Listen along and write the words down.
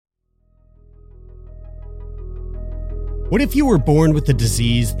What if you were born with a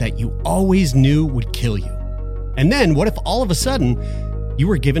disease that you always knew would kill you? And then what if all of a sudden you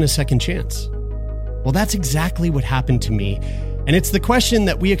were given a second chance? Well, that's exactly what happened to me. And it's the question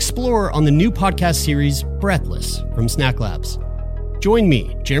that we explore on the new podcast series, Breathless, from Snack Labs. Join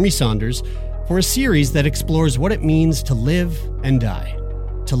me, Jeremy Saunders, for a series that explores what it means to live and die,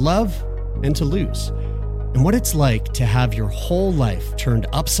 to love and to lose, and what it's like to have your whole life turned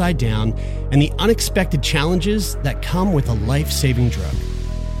upside down and the unexpected challenges that come with a life-saving drug.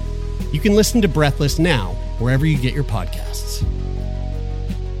 You can listen to Breathless now, wherever you get your podcasts.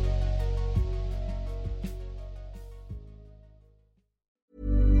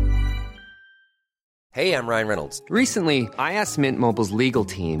 Hey, I'm Ryan Reynolds. Recently, I asked Mint Mobile's legal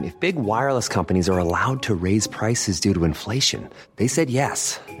team if big wireless companies are allowed to raise prices due to inflation. They said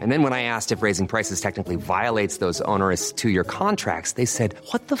yes. And then when I asked if raising prices technically violates those onerous two-year contracts, they said,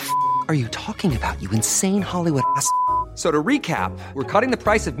 "What the f*** are you talking about, you insane Hollywood ass?" So to recap, we're cutting the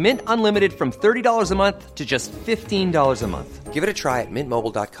price of Mint Unlimited from $30 a month to just $15 a month. Give it a try at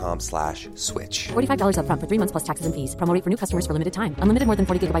mintmobile.com/switch. $45 up front for 3 months plus taxes and fees. Promo rate for new customers for limited time. Unlimited more than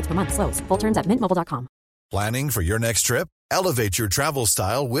 40 gigabytes per month. Slows full terms at mintmobile.com. Planning for your next trip? Elevate your travel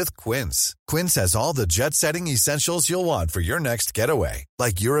style with Quince. Quince has all the jet-setting essentials you'll want for your next getaway,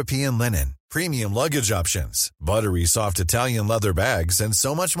 like European linen, premium luggage options, buttery soft Italian leather bags, and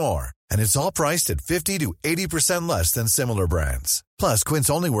so much more. And it's all priced at 50 to 80% less than similar brands. Plus, Quince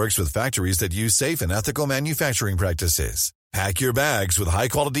only works with factories that use safe and ethical manufacturing practices. Pack your bags with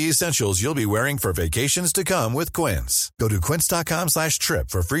high-quality essentials you'll be wearing for vacations to come with Quince. Go to quince.com/trip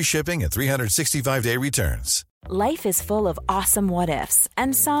for free shipping and 365-day returns. Life is full of awesome what-ifs,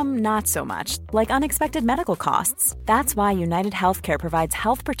 and some not so much, like unexpected medical costs. That's why United Healthcare provides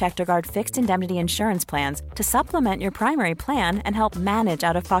Health Protector Guard fixed indemnity insurance plans to supplement your primary plan and help manage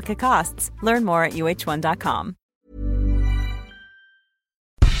out-of-pocket costs. Learn more at uh1.com.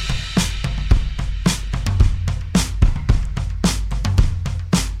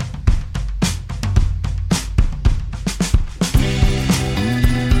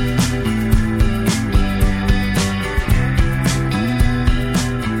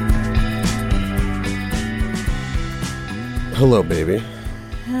 Hello, baby.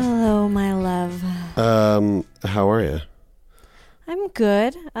 Hello, my love. How are you? I'm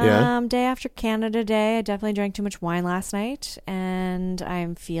good. Yeah? Day after Canada Day, I definitely drank too much wine last night, and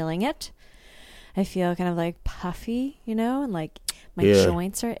I'm feeling it. I feel kind of like puffy, and like my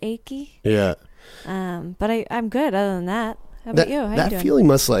joints are achy. Yeah. But I'm good. Other than that, how about you? How you doing? Feeling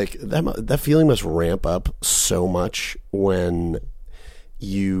must that feeling must ramp up so much when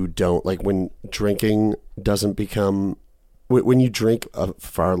you don't when drinking doesn't become. When you drink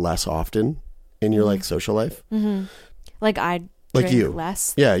far less often in your social life, like I drink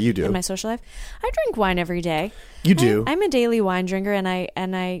less. Yeah, you do in my social life. I drink wine every day. You do. I'm a daily wine drinker, and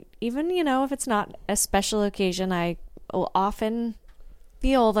I even if it's not a special occasion, I will often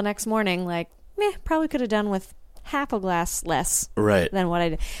feel the next morning like probably could have done with half a glass less than what I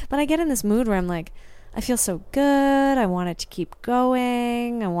did. But I get in this mood where I'm like, I feel so good. I want it to keep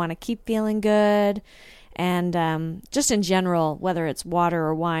going. I want to keep feeling good. And just in general, whether it's water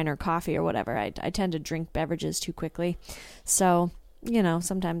or wine or coffee or whatever, I tend to drink beverages too quickly. So,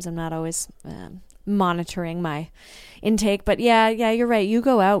 sometimes I'm not always monitoring my intake. But yeah, you're right. You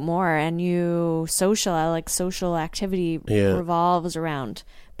go out more and you social activity revolves around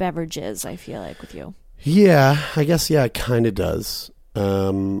beverages, I feel like, with you. Yeah, I guess, it kind of does.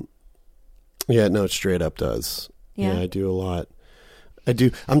 No, it straight up does. Yeah, I do a lot. I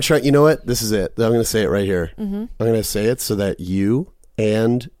do. I'm trying. You know what? This is it. I'm going to say it right here. Mm-hmm. I'm going to say it so that you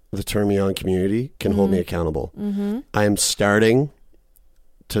and the Turn Me On community can hold me accountable. Mm-hmm. I am starting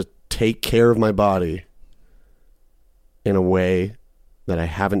to take care of my body in a way that I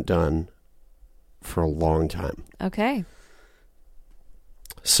haven't done for a long time. Okay.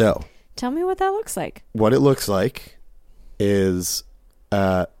 So, tell me what that looks like. What it looks like is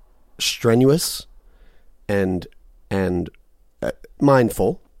strenuous and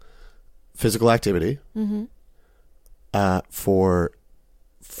mindful physical activity for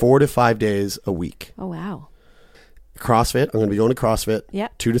 4 to 5 days a week. Oh, wow. CrossFit. I'm going to be going to CrossFit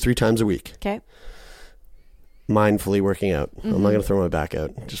 2 to 3 times a week. Okay. Mindfully working out. I'm not going to throw my back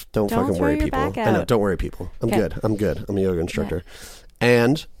out. Just don't fucking worry, people. I know. Don't worry, people. I'm good. I'm a yoga instructor. Yeah.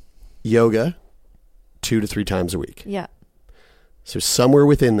 And yoga 2 to 3 times a week. Yeah. So somewhere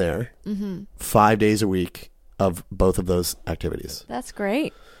within there, 5 days a week of both of those activities. That's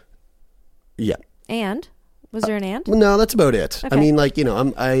great. Yeah. And? Was there an and? No, that's about it. Okay. I mean,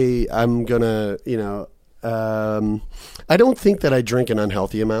 I'm gonna, I don't think that I drink an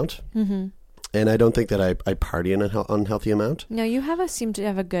unhealthy amount. Mm-hmm. And I don't think that I party in an unhealthy amount. No, you seem to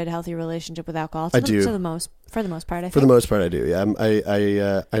have a good, healthy relationship with alcohol. I do. For the most part, I think. For the most part, I do. Yeah,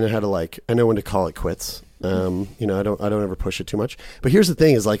 I know how to I know when to call it quits. I don't ever push it too much. But here's the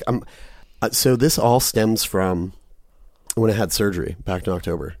thing: is so this all stems from when I had surgery back in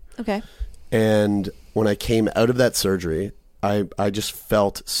October. Okay. And when I came out of that surgery, I just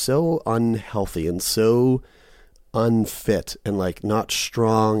felt so unhealthy and so unfit and not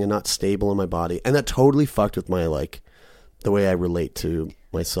strong and not stable in my body, and that totally fucked with my the way I relate to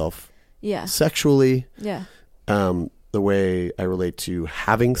myself sexually, the way I relate to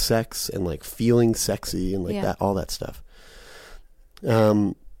having sex and feeling sexy and that, all that stuff.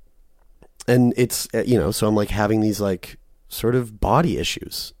 And it's so I'm having these sort of body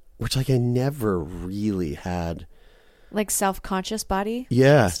issues, which I never really had, self-conscious body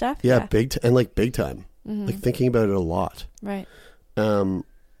stuff. Big time. Mm-hmm. Thinking about it a lot, right?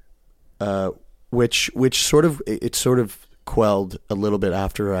 Which sort of quelled a little bit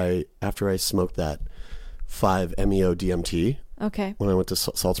after I smoked that 5-MeO DMT. Okay. When I went to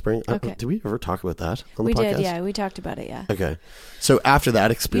Salt Spring. Okay. Did we ever talk about that on the podcast? podcast? We did. Yeah, we talked about it. Yeah. Okay. So after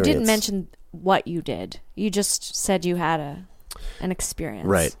that experience, you didn't mention what you did. You just said you had an experience.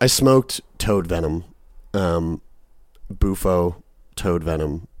 Right. I smoked toad venom, Bufo toad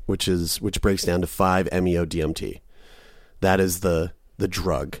venom, which breaks down to 5-MeO DMT. That is the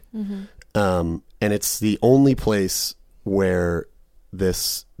drug. Mm-hmm. And it's the only place where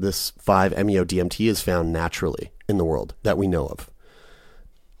this 5-MeO DMT is found naturally in the world that we know of.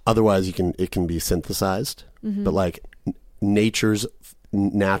 Otherwise, it can be synthesized, mm-hmm. but nature's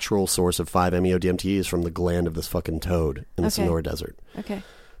natural source of 5-MeO DMT is from the gland of this fucking toad in the Sonora Desert. Okay.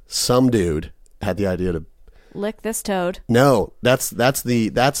 Some dude had the idea to lick this toad. No, that's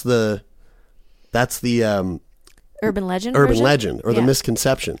the urban legend or the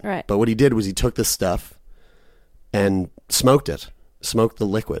misconception. Right. But what he did was he took this stuff and smoked the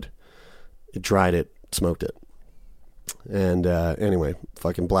liquid. It dried it, smoked it. And anyway,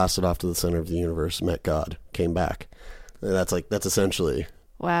 fucking blasted off to the center of the universe, met God, came back. And that's essentially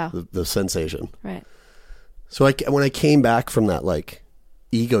the sensation. Right. So when I came back from that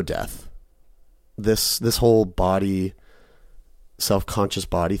ego death, this whole body, self-conscious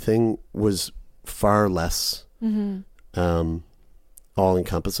body thing was far less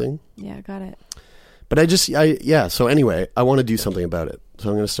all-encompassing. Yeah, got it. But so anyway, I want to do something about it. So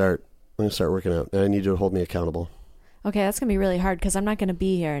I'm going to start working out, and I need you to hold me accountable. Okay, that's going to be really hard because I'm not going to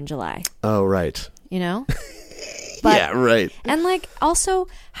be here in July. Oh, right. You know? But, yeah, right. And also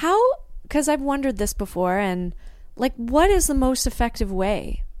because I've wondered this before, and what is the most effective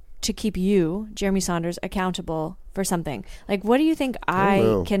way to keep you, Jeremy Saunders, accountable for something? What do you think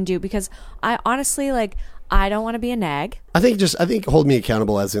I can do? Because I honestly, I don't want to be a nag. I think hold me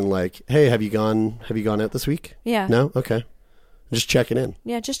accountable as in hey, have you gone out this week? Yeah. No? Okay. Just checking in.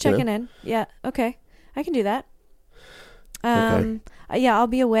 Yeah, just checking in. Yeah, okay. I can do that. Okay. Yeah, I'll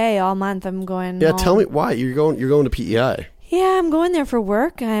be away all month. I'm going. Yeah, tell me why. You're going to PEI. Yeah, I'm going there for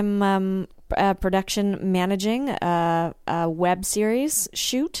work. I'm production managing a web series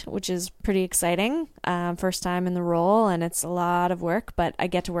shoot, which is pretty exciting. First time in the role, and it's a lot of work, but I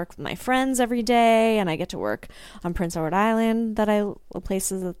get to work with my friends every day, and I get to work on Prince Edward Island,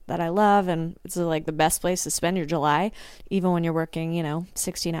 places that I love, and it's the best place to spend your July, even when you're working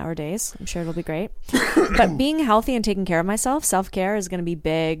 16-hour days. I'm sure it'll be great. But being healthy and taking care of myself, self-care is going to be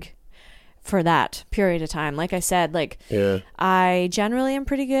big for that period of time. Like I said, I generally am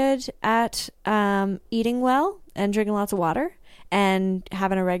pretty good at eating well and drinking lots of water and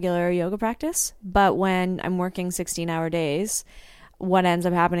having a regular yoga practice. But when I'm working 16-hour days, what ends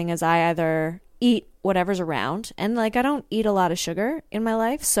up happening is I either eat whatever's around, and I don't eat a lot of sugar in my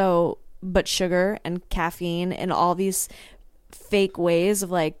life, but sugar and caffeine and all these fake ways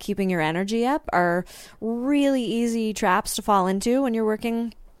of keeping your energy up are really easy traps to fall into when you're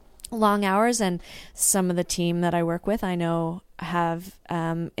working long hours. And some of the team that I work with, I know, have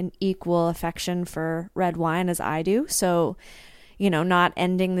an equal affection for red wine as I do. So, not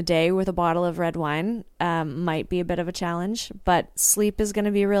ending the day with a bottle of red wine might be a bit of a challenge, but sleep is going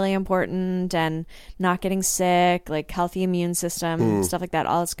to be really important, and not getting sick, healthy immune system, stuff like that.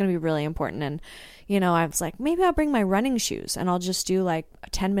 All it's going to be really important. And, I was maybe I'll bring my running shoes and I'll just do a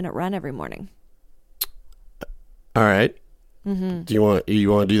 10-minute run every morning. All right. Mm-hmm. Do you want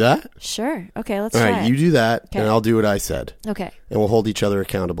to do that? Sure. Okay, let's try it. All right, you do that, and I'll do what I said. Okay. And we'll hold each other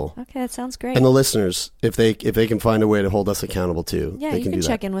accountable. Okay, that sounds great. And the listeners, if they can find a way to hold us accountable too, yeah, they can do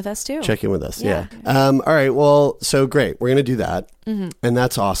check that. in with us too. Check in with us, yeah. All right, well, so great. We're going to do that, and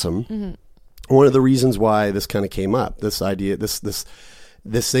that's awesome. Mm-hmm. One of the reasons why this kind of came up, this idea, this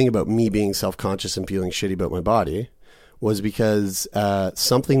this thing about me being self-conscious and feeling shitty about my body was because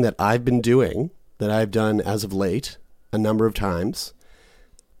something that I've been doing, that I've done as of late a number of times,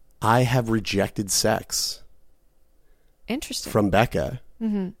 I have rejected sex. Interesting. From Becca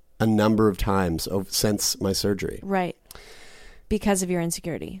a number of times since my surgery. Right. Because of your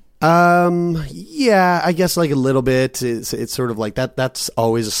insecurity. Yeah, I guess like a little bit. It's sort of like that. That's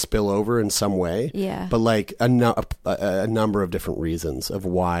always a spillover in some way. Yeah. But like a number of different reasons of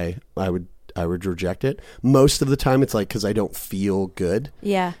why I would reject it. Most of the time, it's like because I don't feel good.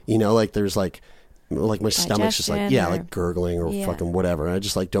 Yeah. You know, like there's like my stomach's just like like gurgling or fucking whatever. And I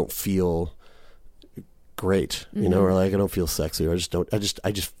just like don't feel great, you know, or like I don't feel sexy, or I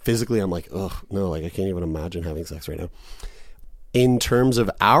just physically I'm like, ugh, no, like I can't even imagine having sex right now. In terms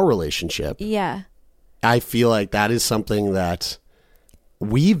of our relationship, yeah, I feel like that is something that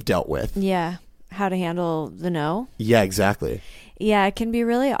we've dealt with. Yeah. How to handle the no. Yeah, exactly. Yeah, it can be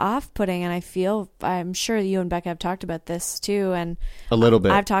really off-putting, and I'm sure you and Becca have talked about this too, and a little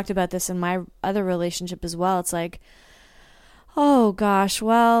bit. I've talked about this in my other relationship as well. It's like, oh gosh,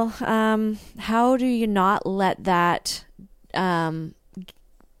 well, how do you not let that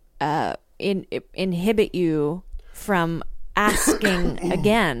inhibit you from asking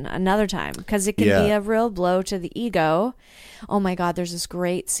again another time? Because it can be a real blow to the ego. Oh my God, there's this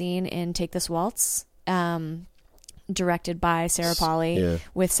great scene in Take This Waltz, directed by Sarah Polley,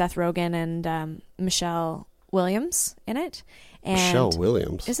 with Seth Rogen and Michelle Williams in it. And Michelle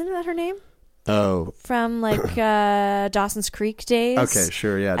Williams, isn't that her name? Oh, from like Dawson's Creek days. Okay,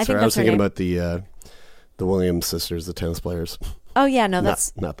 sure, yeah. I was thinking about the Williams sisters, the tennis players. Oh yeah, no,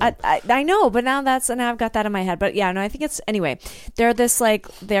 that's not them. I know, but now I've got that in my head. But yeah, no, I think it's anyway. They're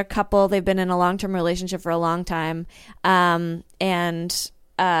they're a couple. They've been in a long-term relationship for a long time, and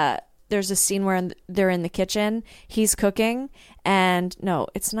there's a scene where they're in the kitchen. He's cooking, and no,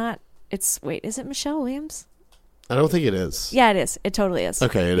 it's not. Wait, is it Michelle Williams? I don't think it is. Yeah, it is. It totally is.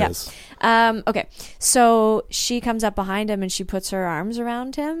 Okay, it is. Okay, so she comes up behind him and she puts her arms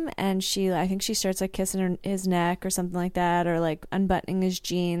around him, and I think she starts like kissing his neck or something like that, or like unbuttoning his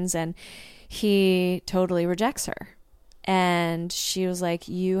jeans, and he totally rejects her. And she was like,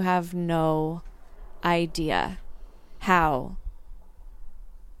 "You have no idea how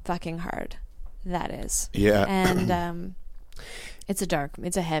fucking hard that is." Yeah. And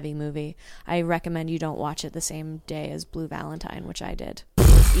it's a heavy movie. I recommend you don't watch it the same day as Blue Valentine, which I did.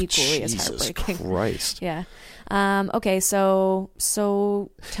 Equally as heartbreaking. Jesus Christ. Yeah. Okay. So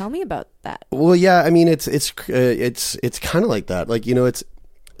tell me about that. Well, yeah. I mean, it's kind of like that. Like, you know, it's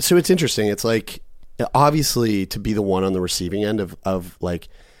interesting. It's like, obviously, to be the one on the receiving end of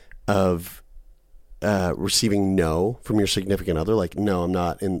receiving no from your significant other, like, no, I'm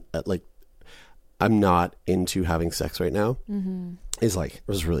not into having sex right now, it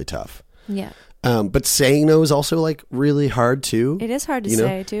was really tough. Yeah. But saying no is also like really hard too. It is hard to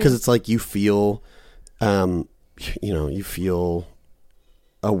say too. Because it's like you feel, you feel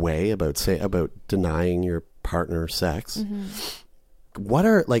a way about denying your partner sex.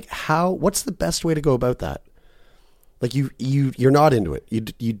 What's the best way to go about that? Like you're not into it.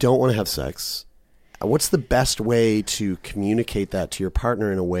 You don't want to have sex. What's the best way to communicate that to your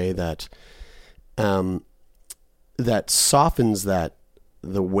partner in a way that that softens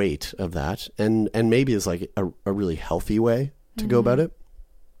the weight of that, and maybe is like a really healthy way to go about it?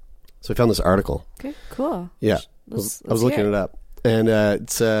 So I found this article. Okay, cool. Yeah, I was looking it up, and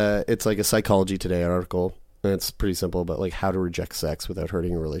it's like a Psychology Today article, and it's pretty simple, but like how to reject sex without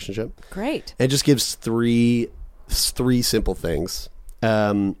hurting a relationship. Great. And it just gives three simple things.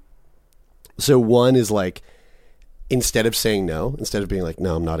 So one is like, instead of saying no, instead of being like,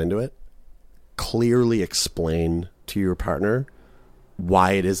 no, I'm not into it, clearly explain to your partner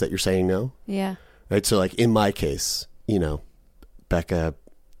why it is that you're saying no. Yeah. Right. So like in my case, you know, Becca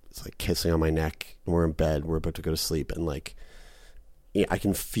is like kissing on my neck and we're in bed, we're about to go to sleep, and like, yeah, I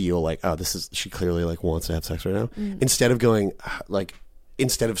can feel like, oh, she clearly like wants to have sex right now. Instead of going like,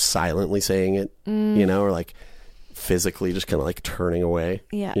 instead of silently saying it, you know, or like physically just kind of like turning away.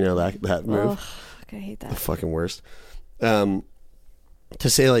 Yeah. You know, that move. Oh, I hate that. The fucking worst. To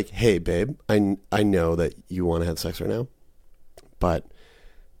say like, hey babe, I know that you want to have sex right now, but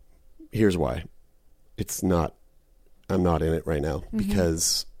here's why. I'm not in it right now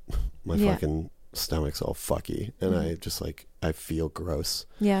because my fucking stomach's all fucky and I just like, I feel gross.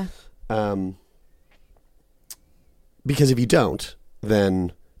 Yeah. Because if you don't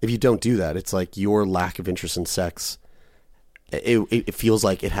do that, it's like your lack of interest in sex, it feels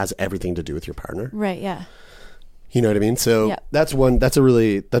like it has everything to do with your partner. Right, yeah. You know what I mean? So Yep. that's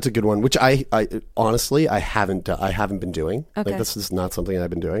a good one, which I honestly, I haven't been doing. Okay. Like, this is not something I've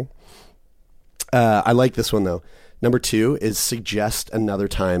been doing. I like this one though. Number 2 is suggest another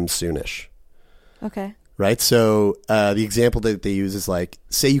time soonish. Okay. Right? So the example that they use is like,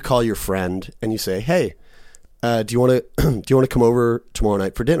 say you call your friend and you say, hey, do you want to come over tomorrow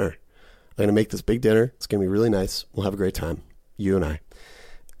night for dinner? I'm going to make this big dinner. It's going to be really nice. We'll have a great time, you and I.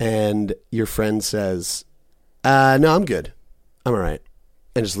 And your friend says, no, I'm good. I'm all right.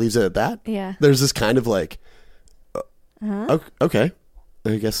 And just leaves it at that. Yeah. There's this kind of like, okay,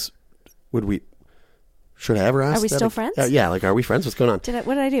 I guess, should I ever ask Are we that? still friends? Yeah, like, are we friends? What's going on?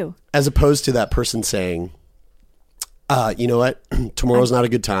 What did I do? As opposed to that person saying, you know what, tomorrow's not a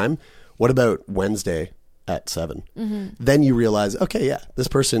good time. What about Wednesday at 7? Mm-hmm. Then you realize, okay, yeah, this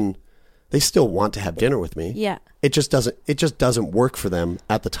person, they still want to have dinner with me. Yeah. It just doesn't work for them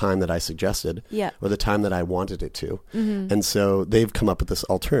at the time that I suggested. Yeah. Or the time that I wanted it to. Mm-hmm. And so they've come up with this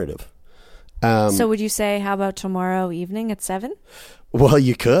alternative. So would you say, how about tomorrow evening at 7? Well,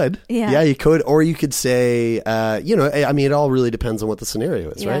 you could. Yeah. Yeah, you could. Or you could say, I mean, it all really depends on what the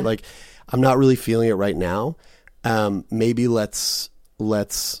scenario is, Yeah. right? Like, I'm not really feeling it right now. Maybe let's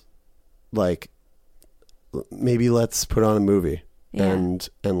put on a movie Yeah. and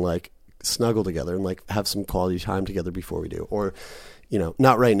like snuggle together and like have some quality time together before we do. Or,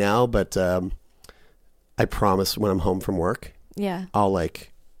 not right now, but I promise when I'm home from work, Yeah.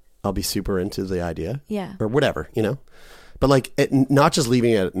 I'll be super into the idea. Yeah. Or whatever, But like, not just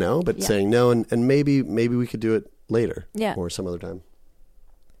leaving it at no, but Yeah. saying no, and maybe we could do it later, Yeah. or some other time.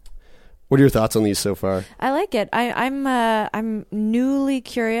 What are your thoughts on these so far? I like it. I'm newly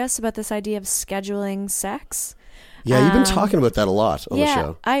curious about this idea of scheduling sex. Yeah, you've been talking about that a lot on the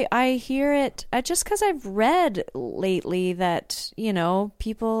show. I hear it just because I've read lately that,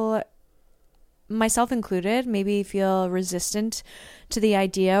 people, myself included, maybe feel resistant to the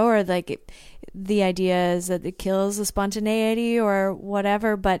idea, or like the idea is that it kills the spontaneity or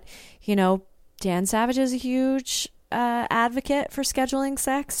whatever. But, Dan Savage is a huge advocate for scheduling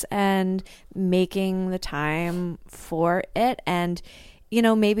sex and making the time for it. And,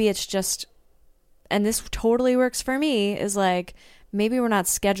 maybe it's just, and this totally works for me, is like, maybe we're not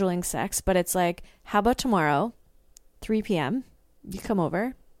scheduling sex, but it's like, how about tomorrow, 3 p.m., you come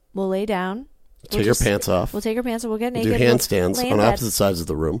over, we'll lay down. Take our pants off. We'll take our pants off. We'll get We'll naked. do handstands we'll lay in on bed. opposite sides of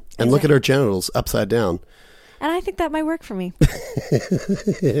the room and look at our genitals upside down. And I think that might work for me.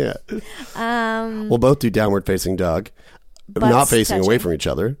 Yeah. We'll both do downward facing dog, not facing away from each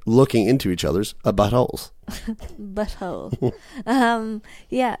other, looking into each other's buttholes. Butthole.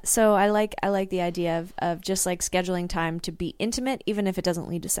 Yeah. So I like the idea of just like scheduling time to be intimate, even if it doesn't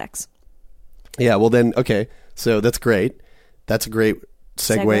lead to sex. Yeah. Well, then, okay. So that's great. That's a great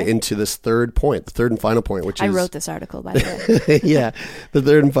segue into this third point, the third and final point, which is... I wrote this article, by the way. Yeah. The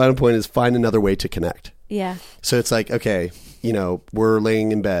third and final point is find another way to connect. Yeah. So it's like, okay, we're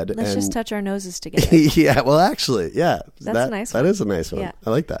laying in bed. Let's and just touch our noses together. Yeah. Well, actually, yeah. That's a nice one. That is a nice one. Yeah. I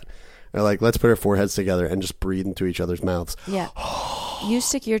like that. Or like, let's put our foreheads together and just breathe into each other's mouths. Yeah. You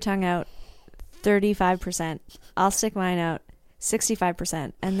stick your tongue out 35%. I'll stick mine out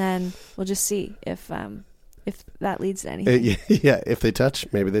 65%. And then we'll just see if that leads to anything. Yeah, if they touch,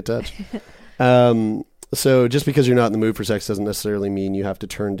 maybe they touch. So just because you're not in the mood for sex doesn't necessarily mean you have to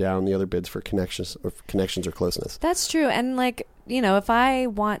turn down the other bids for connections or closeness. That's true. And like, if I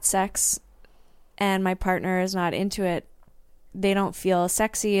want sex and my partner is not into it, they don't feel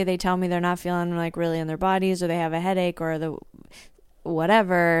sexy, they tell me they're not feeling like really in their bodies, or they have a headache or the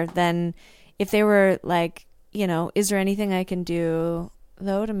whatever, then if they were like, is there anything I can do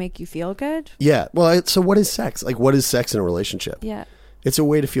though to make you feel good? Yeah. Well, so what is sex? Like, what is sex in a relationship? Yeah. It's a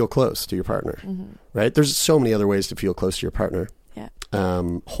way to feel close to your partner, right? There's so many other ways to feel close to your partner. Yeah.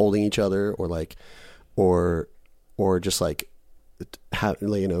 Holding each other, or like, or just like,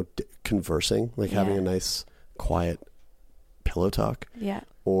 conversing, like having a nice, quiet pillow talk. Yeah.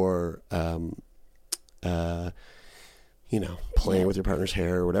 Or, playing with your partner's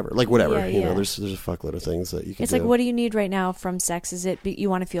hair or whatever, like whatever, there's a fuckload of things that you can It's do. like, what do you need right now from sex? Is it you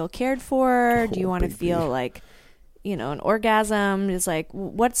want to feel cared for? Do you want to feel like, an orgasm? Is like,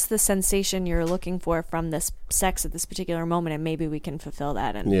 what's the sensation you're looking for from this sex at this particular moment? And maybe we can fulfill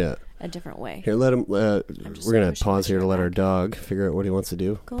that in a different way. Here, let him, we're going to pause here to let our dog figure out what he wants to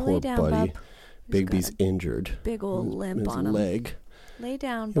do. Go Poor lay down, buddy. bub. Bigby's injured. Big old limp his on him. leg. Lay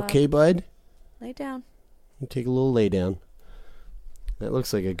down, You bub. okay, bud? Lay down. You take a little lay down. That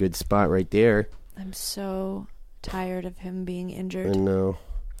looks like a good spot right there. I'm so tired of him being injured. I know.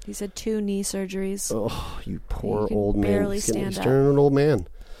 He's had 2 knee surgeries. Oh, you poor He can old man. barely He's stand he's up. turning an old man.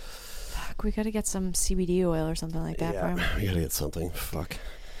 Fuck, we got to get some CBD oil or something like that for him. We gotta get something. Fuck.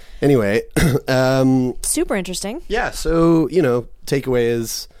 Anyway, Super interesting. yeah. So takeaway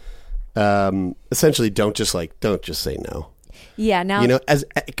is essentially don't just say no. Yeah. Now,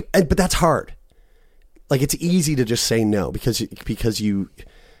 But that's hard. Like it's easy to just say no because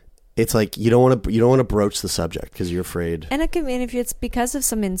it's like you don't want to broach the subject because you're afraid. and it can mean if it's because of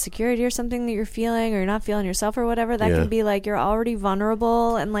some insecurity or something that you're feeling or you're not feeling yourself or whatever, that can be like you're already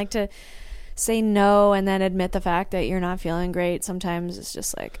vulnerable, and like to say no and then admit the fact that you're not feeling great. Sometimes it's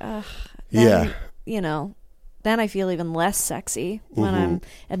just like, then I feel even less sexy when I'm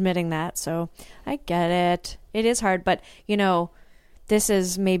admitting that. So I get it. It is hard, but this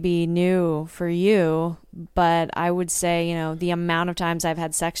is maybe new for you, but I would say, the amount of times I've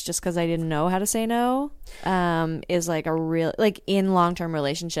had sex just because I didn't know how to say no is like a real, like in long-term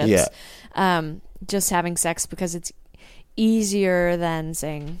relationships, just having sex because it's easier than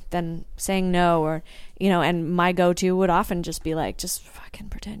saying no, or, and my go-to would often just be like, just fucking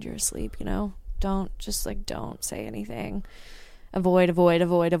pretend you're asleep, don't say anything. Avoid.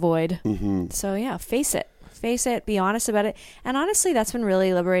 Mm-hmm. So yeah, face it, be honest about it. And honestly, that's been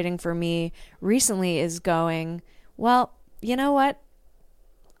really liberating for me recently, is going, well, you know what?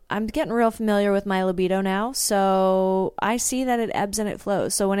 I'm getting real familiar with my libido now, so I see that it ebbs and it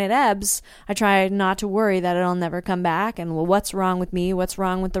flows. So when it ebbs, I try not to worry that it'll never come back. And well, what's wrong with me? What's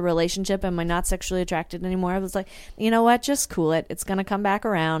wrong with the relationship? Am I not sexually attracted anymore? I was like, you know what? Just cool it. It's going to come back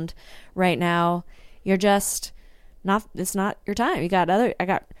around. Right now, you're just not, it's not your time.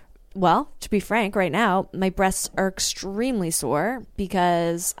 Well, to be frank, right now, my breasts are extremely sore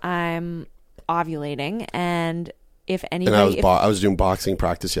because I'm ovulating, and if anybody... And I was doing boxing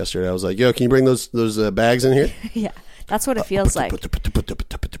practice yesterday. I was like, yo, can you bring those bags in here? Yeah, that's what it feels like.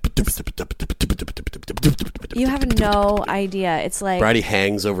 You have no idea. It's like... Bridie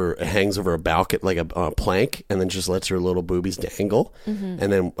hangs over a balcony, like a plank, and then just lets her little boobies dangle. Mm-hmm.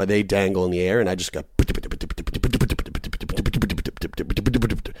 And then they dangle in the air, and I just go...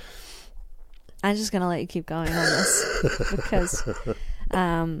 I'm just going to let you keep going on this because,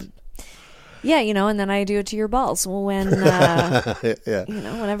 and then I do it to your balls when,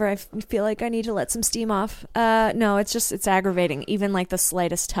 whenever I feel like I need to let some steam off. No, it's aggravating. Even like the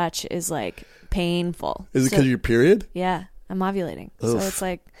slightest touch is like painful. Is it because of your period? Yeah, I'm ovulating. Oof. So it's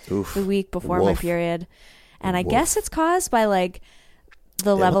like the week before my period. And I guess it's caused by like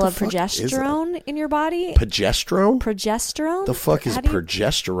the level of progesterone in your body. Progesterone? Progesterone? The fuck is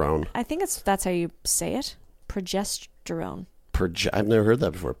progesterone? I think that's how you say it. Progesterone. I've never heard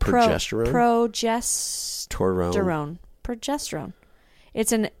that before. Progesterone? Progesterone.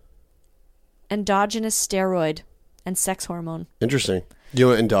 It's an endogenous steroid and sex hormone. Interesting. Do you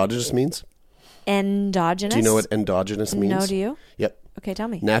know what endogenous means? Endogenous? Do you know what endogenous means? No, do you? Yep. Okay, tell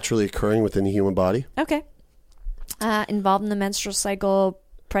me. Naturally occurring within the human body. Okay. Involved in the menstrual cycle,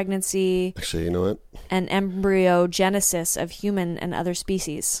 pregnancy. Actually, you know what? And embryogenesis of human and other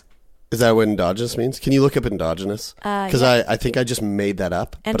species. Is that what endogenous means? Can you look up endogenous? Because I think I just made that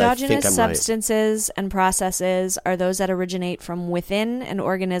up. Endogenous substances and processes are those that originate from within an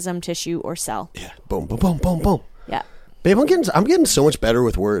organism, tissue, or cell. Yeah. Boom, boom, boom, boom, boom. Yeah. Babe, I'm getting so much better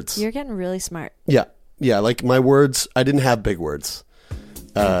with words. You're getting really smart. Yeah. Yeah, like my words, I didn't have big words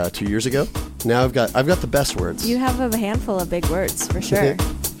 2 years ago. Now I've got the best words. You have a handful of big words, for sure.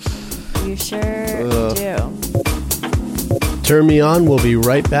 You sure do. Turn Me On will be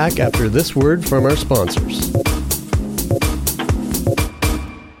right back after this word from our sponsors.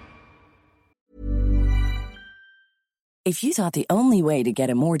 If you thought the only way to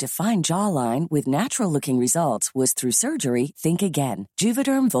get a more defined jawline with natural-looking results was through surgery, think again.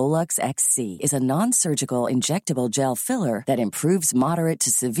 Juvederm Volux XC is a non-surgical injectable gel filler that improves moderate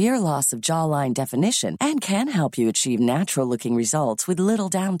to severe loss of jawline definition and can help you achieve natural-looking results with little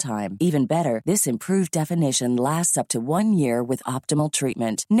downtime. Even better, this improved definition lasts up to 1 year with optimal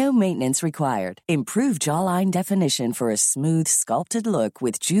treatment. No maintenance required. Improve jawline definition for a smooth, sculpted look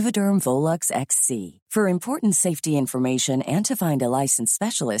with Juvederm Volux XC. For important safety information and to find a licensed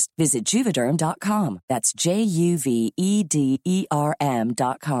specialist, visit Juvederm.com. That's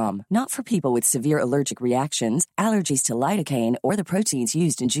JUVEDERM.com. Not for people with severe allergic reactions, allergies to lidocaine, or the proteins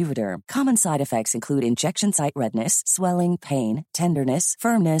used in Juvederm. Common side effects include injection site redness, swelling, pain, tenderness,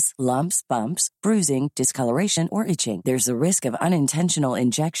 firmness, lumps, bumps, bruising, discoloration, or itching. There's a risk of unintentional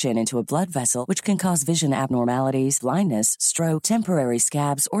injection into a blood vessel, which can cause vision abnormalities, blindness, stroke, temporary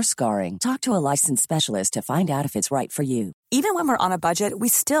scabs, or scarring. Talk to a licensed specialist to find out if it's right for you. Even when we're on a budget, we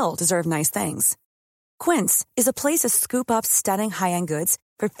still deserve nice things. Quince is a place to scoop up stunning high-end goods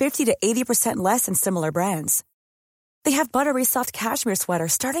for 50 to 80% less than similar brands. They have buttery soft cashmere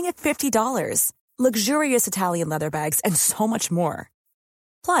sweaters starting at $50, luxurious Italian leather bags, and so much more.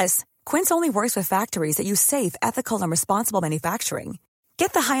 Plus, Quince only works with factories that use safe, ethical, and responsible manufacturing.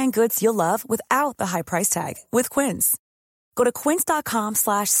 Get the high-end goods you'll love without the high price tag with Quince. Go to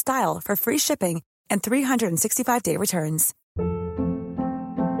quince.com/style for free shipping and 365-day returns.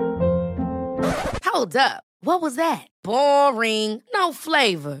 Hold up. What was that? Boring. No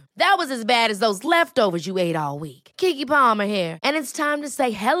flavor. That was as bad as those leftovers you ate all week. Keke Palmer here, and it's time to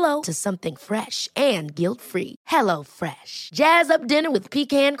say hello to something fresh and guilt-free. Hello Fresh. Jazz up dinner with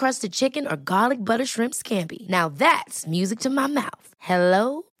pecan-crusted chicken or garlic butter shrimp scampi. Now that's music to my mouth.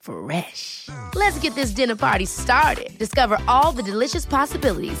 Hello Fresh. Let's get this dinner party started. Discover all the delicious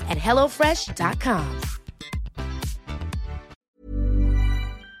possibilities at hellofresh.com.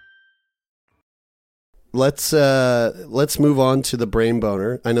 Let's move on to the brain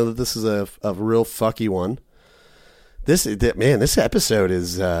boner. I know that this is a real fucky one. This episode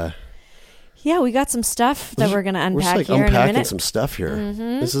is Yeah, we got some stuff that we're going to unpack just, here in a unpacking minute. some stuff here.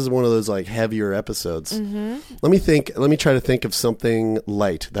 Mm-hmm. This is one of those like heavier episodes. Mm-hmm. Let me try to think of something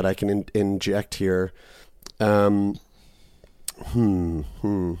light that I can inject here. How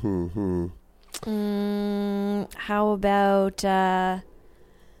about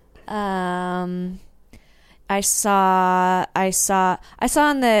I saw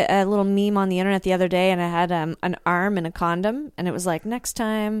on the little meme on the internet the other day, and it had an arm in a condom, and it was like, next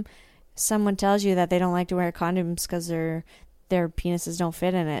time someone tells you that they don't like to wear condoms because their penises don't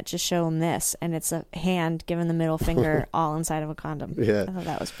fit in it, just show them this, and it's a hand giving the middle finger all inside of a condom. Yeah, I thought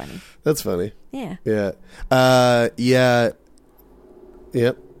that was funny. That's funny. Yeah. Yeah.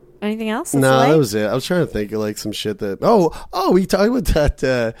 Yep. Anything else? No, that was it. I was trying to think of like some shit that. Oh, we talked about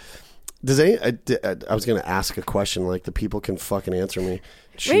that. I was going to ask a question like the people can fucking answer me.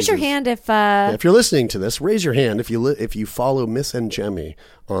 Raise your hand if if you're listening to this. Raise your hand if you follow Miss Njemi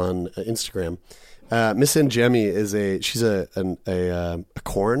on Instagram. Miss Njemi is she's a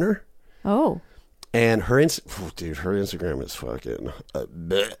coroner. Oh. And her Instagram is fucking. I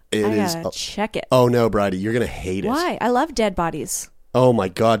gotta check it. Oh no, Bridie, you're gonna hate it. Why? I love dead bodies. Oh my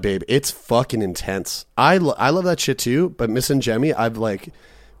god, babe, it's fucking intense. I love that shit too. But Miss Njemi, I've like.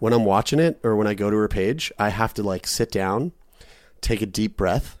 When I'm watching it or when I go to her page, I have to like sit down, take a deep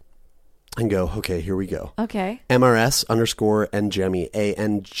breath, and go, okay, here we go. Okay. MRS_Njemi,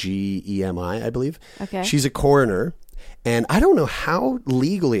 Angemi, I believe. Okay. She's a coroner, and I don't know how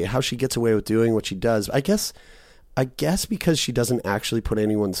she gets away with doing what she does. I guess because she doesn't actually put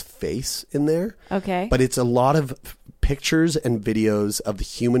anyone's face in there. Okay. But it's a lot of pictures and videos of the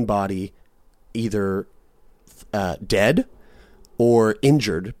human body either dead or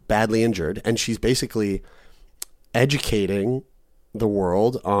badly injured, and she's basically educating the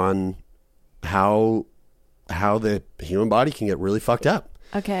world on how the human body can get really fucked up.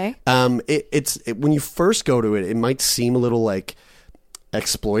 Okay. It's when you first go to it, it might seem a little like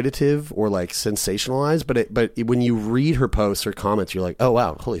exploitative or like sensationalized, but when you read her posts or comments, you're like, oh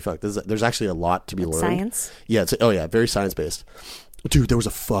wow, holy fuck, there's actually a lot to be learned. Science. Yeah. Very science based. Dude, there was a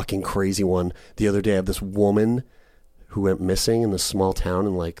fucking crazy one the other day of this woman who went missing in this small town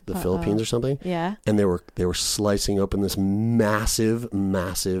in like the Philippines or something. Yeah. And they were slicing open this massive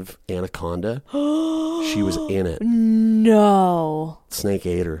anaconda. She was in it. No. Snake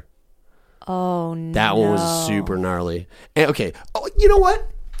ate her. Oh no. That one was super gnarly. And, okay. Oh, you know what?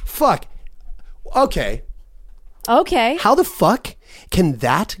 Fuck. Okay. How the fuck can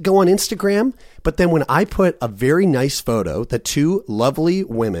that go on Instagram? But then when I put a very nice photo that two lovely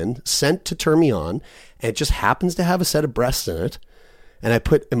women sent to turn me on, and it just happens to have a set of breasts in it, and I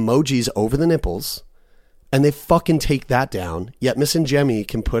put emojis over the nipples, and they fucking take that down, yet Miss Njemi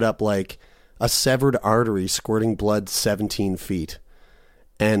can put up like a severed artery squirting blood 17 feet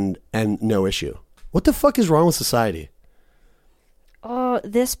and no issue. What the fuck is wrong with society? Oh,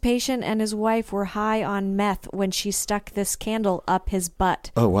 this patient and his wife were high on meth when she stuck this candle up his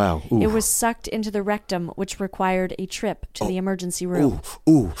butt. Oh, wow. Ooh. It was sucked into the rectum, which required a trip to the emergency room.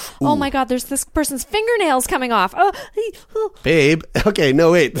 Ooh. Oh, my God, there's this person's fingernails coming off. Oh. Babe, okay,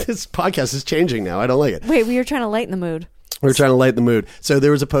 no, wait. This podcast is changing now. I don't like it. Wait, we were trying to lighten the mood. We're trying to lighten the mood. So there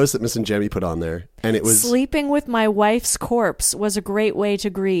was a post that Miss Njemi put on there, and it was... Sleeping with my wife's corpse was a great way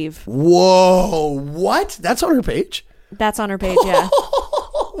to grieve. Whoa, what? That's on her page? That's on her page, yeah.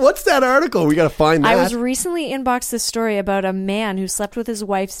 What's that article? We got to find that. I was recently inboxed this story about a man who slept with his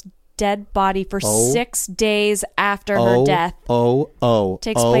wife's dead body for 6 days after her death.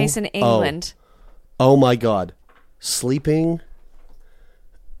 Takes place in England. Oh my God. Sleeping...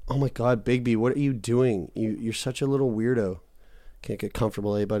 Oh my God, Bigby, what are you doing? You're such a little weirdo. Can't get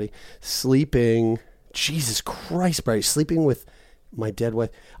comfortable, buddy? Sleeping. Jesus Christ, Barry, sleeping with my dead wife.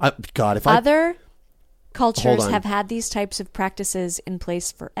 God, if Other Hold cultures on. have had these types of practices in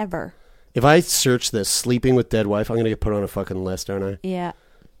place forever. If I search this, sleeping with dead wife, I'm going to get put on a fucking list, aren't I? Yeah.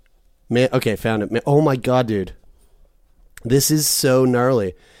 Man, okay, found it. Man, oh my God, dude. This is so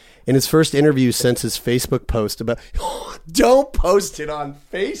gnarly. In his first interview since his Facebook post about... Don't post it on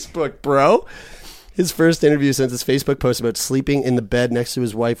Facebook, bro. His first interview since his Facebook post about sleeping in the bed next to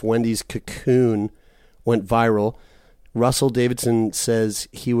his wife Wendy's cocoon went viral. Russell Davidson says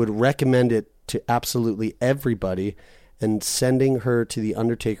he would recommend it to absolutely everybody, and sending her to the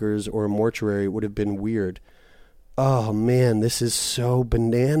undertakers or a mortuary would have been weird. Oh, man, this is so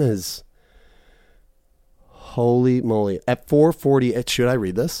bananas. Holy moly. At 4:40, should I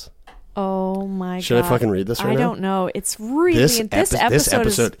read this? Oh my God. Should I fucking read this right now? I don't know. It's really...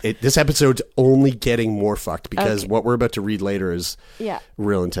 This episode's only getting more fucked because Okay. what we're about to read later is Yeah.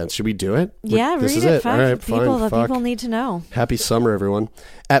 real intense. Should we do it? Yeah, This read is it. All right, fine. Fuck. People need to know. Happy summer, everyone.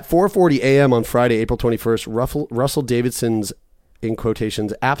 At 4:40 a.m. on Friday, April 21st, Russell Davidson's, in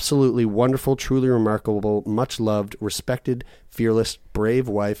quotations, absolutely wonderful, truly remarkable, much loved, respected, fearless, brave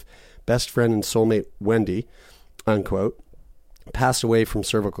wife, best friend and soulmate Wendy, unquote, passed away from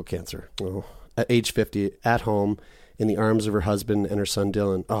cervical cancer at age 50 at home in the arms of her husband and her son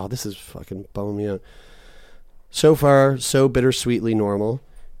Dylan. Oh, this is fucking bumming me out. So far, so bittersweetly normal.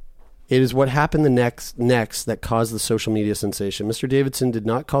 It is what happened the next that caused the social media sensation. Mr. Davidson did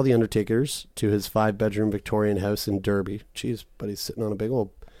not call the undertakers to his 5-bedroom Victorian house in Derby. Jeez, but he's sitting on a big old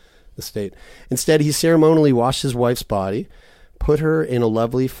estate. Instead, he ceremonially washed his wife's body, put her in a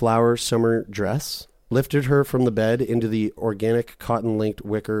lovely flower summer dress, lifted her from the bed into the organic cotton-linked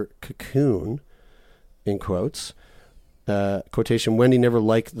wicker cocoon, in quotes, quotation, Wendy never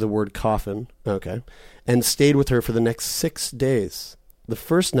liked the word coffin, okay, and stayed with her for the next 6 days. The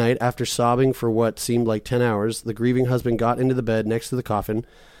first night, after sobbing for what seemed like 10 hours, the grieving husband got into the bed next to the coffin,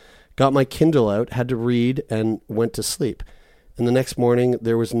 got my Kindle out, had to read, and went to sleep. And the next morning,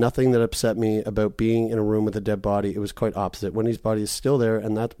 there was nothing that upset me about being in a room with a dead body. It was quite opposite. Wendy's body is still there,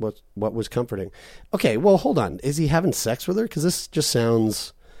 and that's what was comforting. Okay, well, hold on. Is he having sex with her? Because this just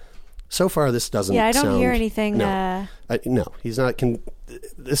sounds... So far, this doesn't sound... Yeah, I don't hear anything... No, no he's not...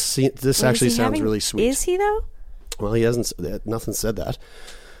 This actually sounds really sweet. Is he, though? Well, he hasn't... Nothing said that.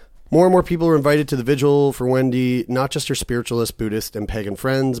 More and more people are invited to the vigil for Wendy, not just her spiritualist, Buddhist, and pagan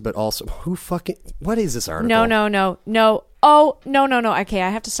friends, but also... What is this article? No. Oh, no. Okay, I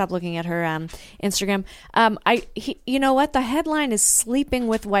have to stop looking at her Instagram. You know what? The headline is sleeping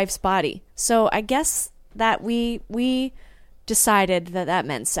with wife's body. So I guess that we decided that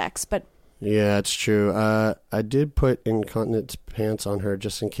meant sex, but... Yeah, it's true. I did put incontinence pants on her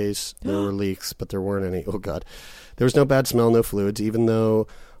just in case there were leaks, but there weren't any. Oh, God. There was no bad smell, no fluids, even though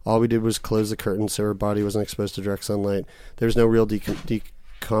all we did was close the curtain so her body wasn't exposed to direct sunlight. There was no real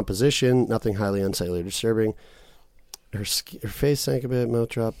decomposition, nothing highly unsightly or disturbing. Her face sank a bit, mouth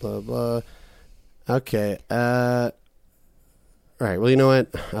dropped, blah, blah. Okay. All right. Well, you know what?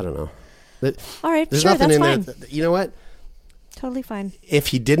 I don't know. All right. There's sure, nothing that's in fine. there. You know what? Totally fine. If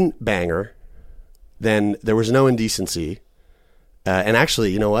he didn't bang her, then there was no indecency. And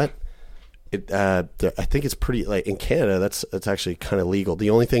actually, you know what? I think it's pretty, like, in Canada, that's actually kind of legal. The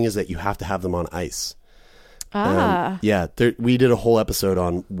only thing is that you have to have them on ice. Yeah. We did a whole episode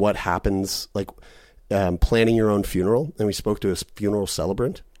on what happens, like, planning your own funeral, and we spoke to a funeral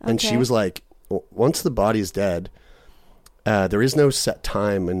celebrant, and she was like, once the body's dead, there is no set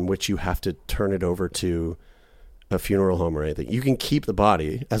time in which you have to turn it over to a funeral home or anything. You can keep the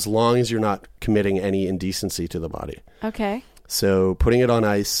body as long as you're not committing any indecency to the body. Okay. So putting it on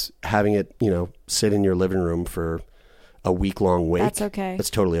ice, having it, sit in your living room for a week-long wake. That's okay. That's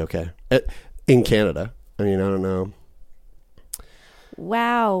totally okay. In Canada. I mean, I don't know.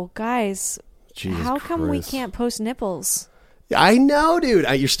 Wow, guys. Jesus How come we Christ. can't post nipples? I know, dude.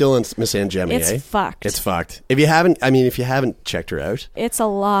 You're still on Miss Angemi, It's fucked. It's fucked. If you haven't checked her out, It's a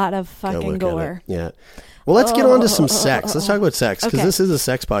lot of go fucking look gore. at it. Yeah. Well, let's get on to some sex. Let's talk about sex, because Okay. this is a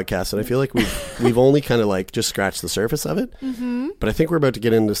sex podcast, and I feel like we've only kind of like just scratched the surface of it. Mm-hmm. But I think we're about to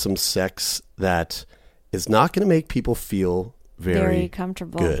get into some sex that is not going to make people feel very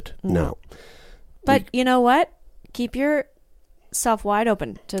comfortable. good. No. But you know what? Keep yourself wide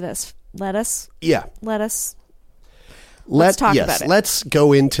open to this. Let's talk about it. Let's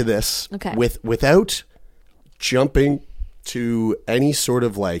go into this Okay. without jumping to any sort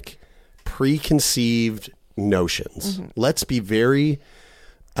of like preconceived notions. Mm-hmm. Let's be very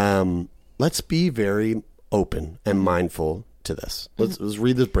open and mindful to this. Let's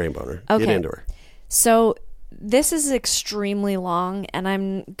read this brain boner. Okay. Get into her. So this is extremely long, and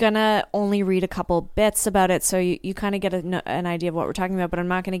I'm gonna only read a couple bits about it, so you kind of get an idea of what we're talking about, but I'm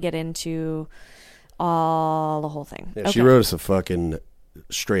not gonna get into the whole thing. Yeah, she wrote us a fucking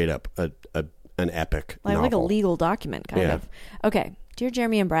straight up an epic novel. Like a legal document, kind of. Okay. Dear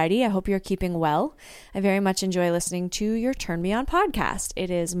Jeremy and Bridie, I hope you're keeping well. I very much enjoy listening to your Turn Me On podcast. It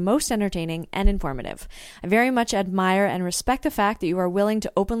is most entertaining and informative. I very much admire and respect the fact that you are willing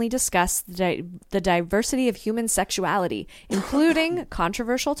to openly discuss the diversity of human sexuality, including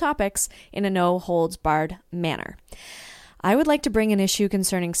controversial topics, in a no-holds-barred manner. I would like to bring an issue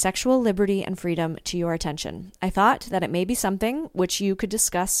concerning sexual liberty and freedom to your attention. I thought that it may be something which you could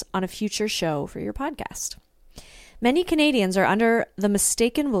discuss on a future show for your podcast. Many Canadians are under the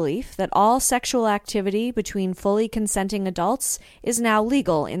mistaken belief that all sexual activity between fully consenting adults is now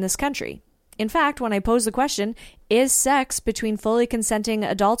legal in this country. In fact, when I pose the question, is sex between fully consenting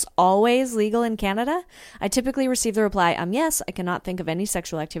adults always legal in Canada? I typically receive the reply, yes, I cannot think of any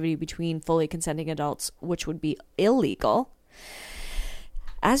sexual activity between fully consenting adults which would be illegal.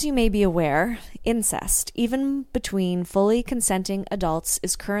 As you may be aware, incest, even between fully consenting adults,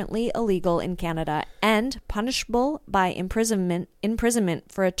 is currently illegal in Canada and punishable by imprisonment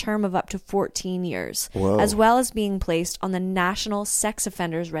for a term of up to 14 years, as well as being placed on the National Sex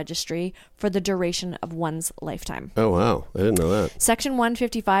Offenders Registry for the duration of one's lifetime. Oh, wow. I didn't know that. Section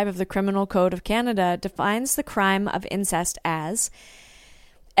 155 of the Criminal Code of Canada defines the crime of incest as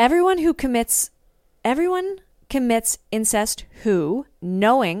everyone commits incest who,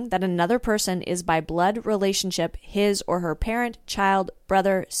 knowing that another person is by blood relationship his or her parent, child,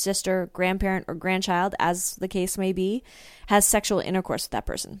 brother, sister, grandparent, or grandchild, as the case may be, has sexual intercourse with that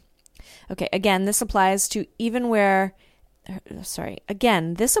person. Okay, again, this applies even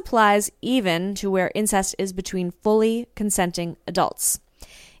to where incest is between fully consenting adults.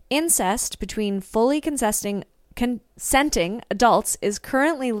 Incest between fully consenting adults is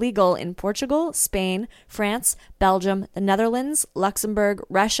currently legal in Portugal, Spain, France, Belgium, the Netherlands, Luxembourg,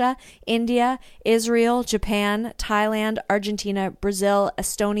 Russia, India, Israel, Japan, Thailand, Argentina, Brazil,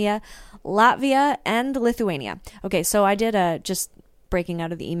 Estonia, Latvia, and Lithuania. Okay, so I did just breaking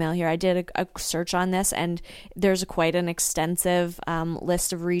out of the email here, I did a search on this, and there's quite an extensive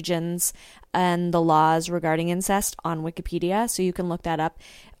list of regions and the laws regarding incest on Wikipedia, so you can look that up.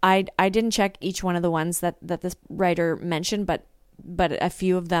 I didn't check each one of the ones that this writer mentioned, but a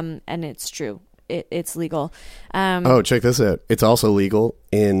few of them, and it's true. It's legal. Check this out. It's also legal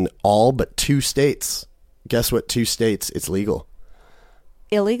in all but 2 states. Guess what 2 states it's legal?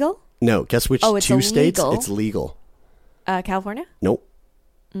 Illegal? No, guess which 2 states it's legal? California? Nope.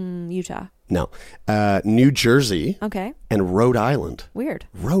 Utah? No. New Jersey. Okay. And Rhode Island. Weird.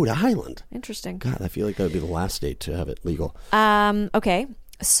 Rhode Island. Interesting. God, I feel like that would be the last state to have it legal. Okay.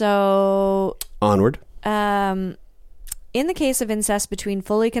 So... Onward. In the case of incest between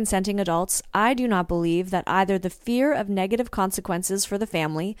fully consenting adults, I do not believe that either the fear of negative consequences for the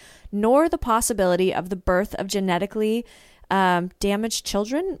family, nor the possibility of the birth of genetically damaged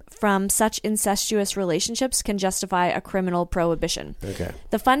children from such incestuous relationships can justify a criminal prohibition. Okay.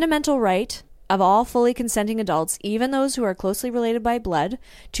 The fundamental right of all fully consenting adults, even those who are closely related by blood,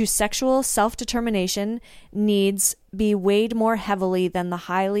 to sexual self-determination needs be weighed more heavily than the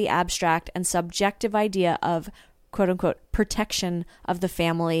highly abstract and subjective idea of quote-unquote protection of the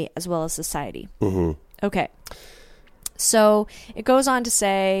family as well as society. Mm-hmm. Okay. So it goes on to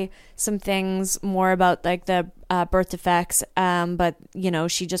say some things more about like the birth defects, but,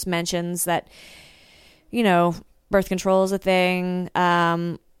 she just mentions that, birth control is a thing.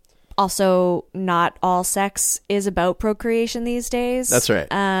 Also, not all sex is about procreation these days. That's right.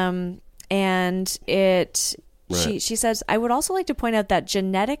 And she says, I would also like to point out that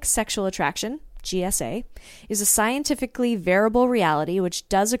genetic sexual attraction, GSA, is a scientifically variable reality which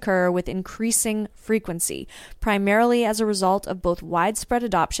does occur with increasing frequency, primarily as a result of both widespread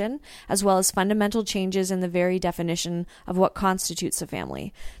adoption as well as fundamental changes in the very definition of what constitutes a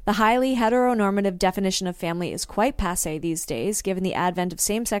family. The highly heteronormative definition of family is quite passé these days, given the advent of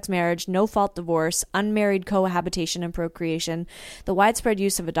same-sex marriage, no-fault divorce, unmarried cohabitation and procreation, the widespread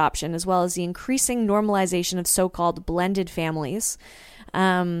use of adoption, as well as the increasing normalization of so-called blended families.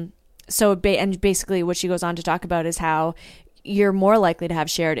 So basically what she goes on to talk about is how you're more likely to have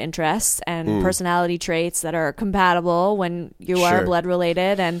shared interests and personality traits that are compatible when you are blood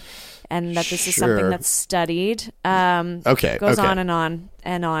related, and that this is something that's studied. Goes on and on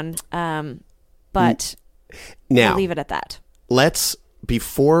and on. But now we'll leave it at that.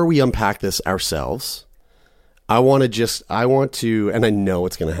 Before we unpack this ourselves, I want to, and I know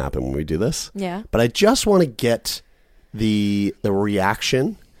it's going to happen when we do this. Yeah. But I just want to get the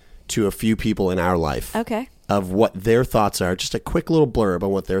reaction to a few people in our life. Okay. of what their thoughts are, just a quick little blurb on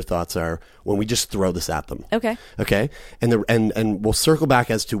what their thoughts are when we just throw this at them. Okay. Okay? And we'll circle back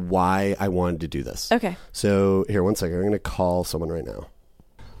as to why I wanted to do this. Okay. So, here, one second. I'm going to call someone right now.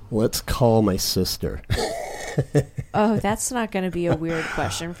 Let's call my sister. Oh, that's not going to be a weird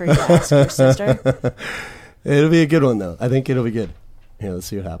question for you to ask your sister. It'll be a good one, though. I think it'll be good. Here, let's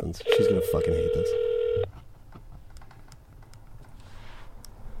see what happens. She's going to fucking hate this.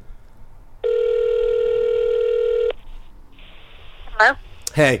 Hello?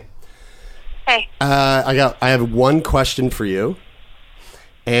 Hey. Hey. I have one question for you,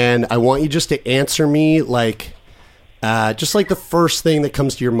 and I want you just to answer me like, just like the first thing that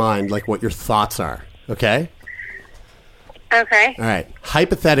comes to your mind, like what your thoughts are. Okay? Okay. All right.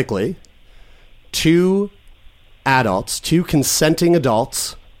 Hypothetically, two consenting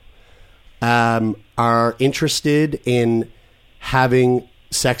adults, are interested in having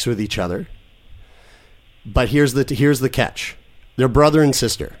sex with each other, but here's the catch. They're brother and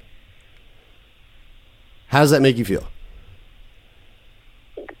sister. How does that make you feel?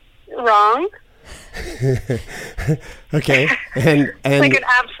 Wrong. Okay. And like an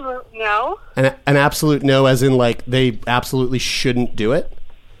absolute no? An absolute no, as in like they absolutely shouldn't do it?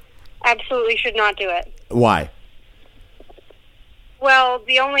 Absolutely should not do it. Why? Well,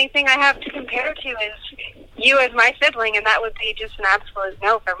 the only thing I have to compare to is you as my sibling, and that would be just an absolute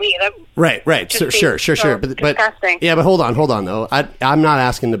no for me. That Right. Sure. But disgusting. Yeah, but hold on though. I'm not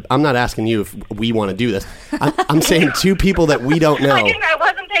asking you if we want to do this. I'm saying two people that we don't know. I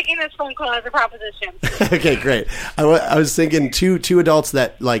wasn't taking this phone call as a proposition. Okay, great. I was thinking two adults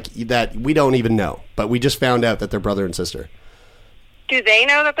that we don't even know, but we just found out that they're brother and sister. Do they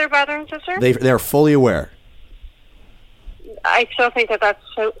know that they're brother and sister? They're fully aware. I still think that's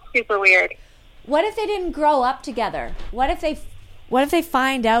so super weird. What if they didn't grow up together? What if they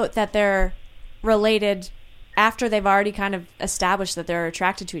find out that they're related after they've already kind of established that they're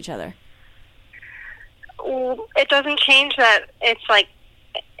attracted to each other? It doesn't change that it's like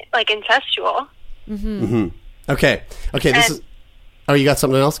incestual. Mm-hmm. Mm-hmm. Okay. Oh, you got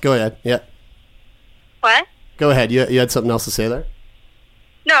something else? Go ahead. Yeah. What? Go ahead. You had something else to say there?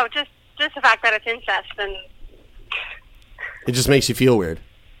 No, just the fact that it's incest, and it just makes you feel weird.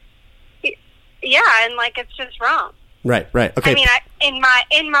 Yeah, and like it's just wrong. Right. Okay. I mean, in my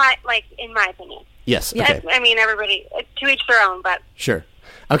opinion. Yes. Okay. I mean, everybody to each their own, but sure.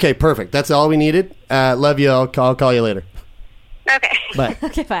 Okay, perfect. That's all we needed. Love you. I'll call you later. Okay. Bye.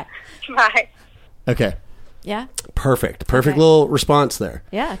 Okay, bye. Bye. Okay. Yeah. Perfect Okay. Little response there.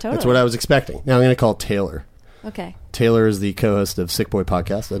 Yeah, totally. That's what I was expecting. Now I'm going to call Taylor. Okay. Taylor is the co-host of Sick Boy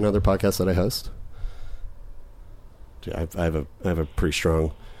Podcast, another podcast that I host. I have a pretty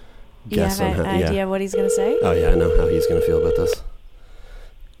strong guess you have on an how. idea what he's going to say? Oh yeah, I know how he's going to feel about this.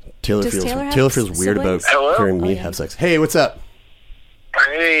 Taylor feels weird about hearing me have sex. Hey, what's up?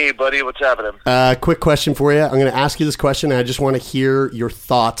 Hey, buddy, what's happening? Quick question for you. I'm going to ask you this question, and I just want to hear your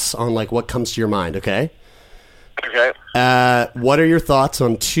thoughts on like what comes to your mind. Okay. Okay. What are your thoughts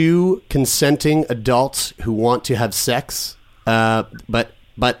on two consenting adults who want to have sex, but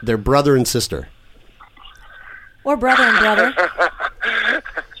they're brother and sister? Or brother and brother.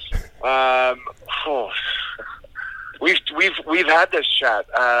 We've had this chat.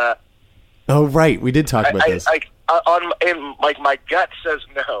 Oh right, we did talk about this. My gut says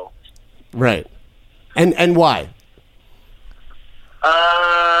no. Right, and why?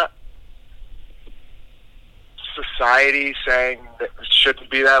 Society saying that it shouldn't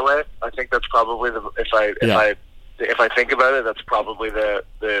be that way. I think that's probably if I think about it, that's probably the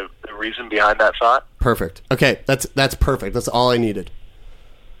reason behind that thought. Perfect. Okay, that's perfect. That's all I needed.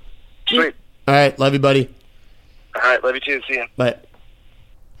 Sweet. All right, love you, buddy. All right, love you too. See ya. Bye.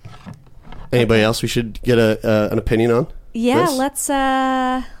 Anybody else we should get an opinion on? Yeah, this? let's.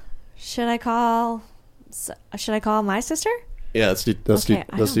 Should I call my sister? Yeah, let's do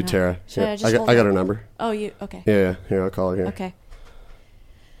Tara. Should Yeah, I just hold I got it? her number. Oh, you okay? Yeah. Here, I'll call her here. Okay.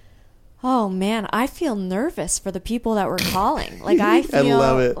 Oh man, I feel nervous for the people that we're calling. Like I feel I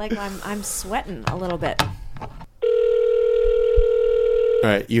love it. like I'm sweating a little bit. All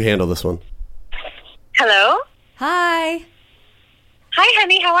right, you handle this one. Hello. Hi. Hi,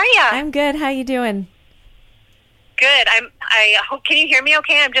 honey. How are you? I'm good. How you doing? Good. I hope. Can you hear me?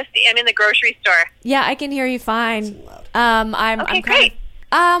 Okay. I'm in the grocery store. Yeah, I can hear you fine. I'm great.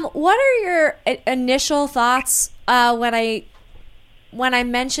 What are your initial thoughts when I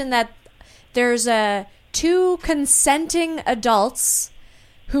mentioned that there's two consenting adults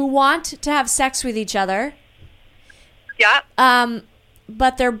who want to have sex with each other? Yeah.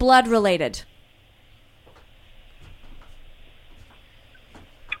 But they're blood related.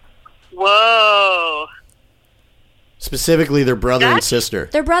 Whoa. Specifically, their brother and sister.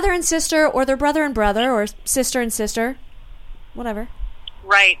 Their brother and sister, or their brother and brother, or sister and sister. Whatever.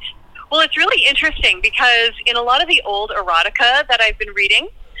 Right. Well, it's really interesting because in a lot of the old erotica that I've been reading,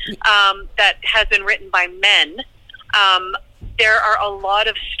 that has been written by men, there are a lot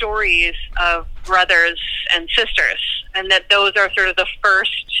of stories of brothers and sisters, and that those are sort of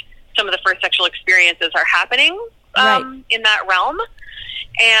some of the first sexual experiences are happening in that realm.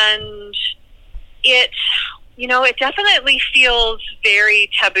 And it definitely feels very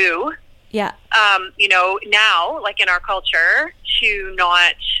taboo. Yeah. Now, like in our culture, to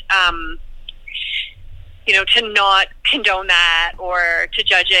not, to not condone that or to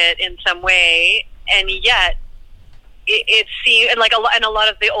judge it in some way. And yet it seems like a lot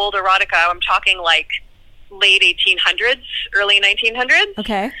of the old erotica, I'm talking like late 1800s, early 1900s.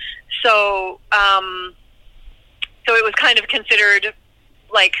 Okay. So it was kind of considered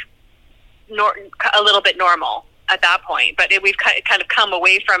like a little bit normal at that point, but we've kind of come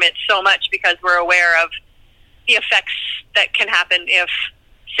away from it so much because we're aware of the effects that can happen if,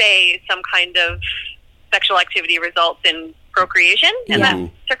 say, some kind of sexual activity results in procreation in that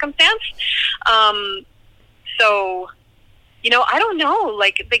circumstance. So, I don't know.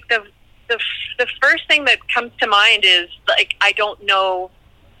 Like the first thing that comes to mind is like I don't know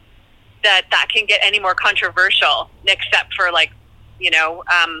that can get any more controversial, except for like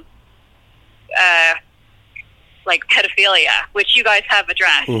pedophilia, which you guys have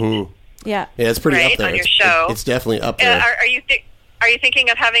addressed. Mm-hmm. Yeah, it's pretty up there on your show. It's definitely up there. Are you thinking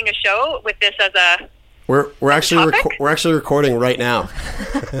of having a show with this as a? We're actually recording right now.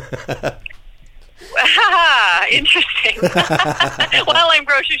 Interesting. While I'm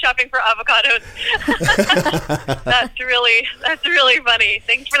grocery shopping for avocados. That's really funny.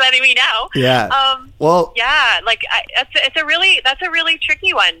 Thanks for letting me know. Yeah. That's a really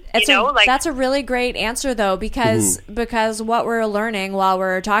tricky one. That's a really great answer though, because what we're learning while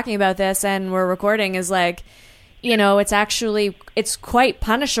we're talking about this and we're recording is like, it's quite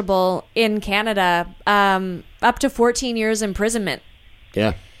punishable in Canada, up to 14 years imprisonment.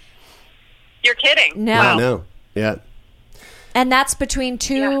 Yeah. You're kidding? No. Wow. No. Yeah. And that's between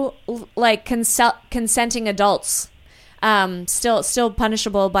two consenting adults. Still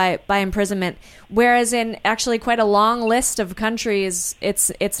punishable by imprisonment. Whereas in actually quite a long list of countries,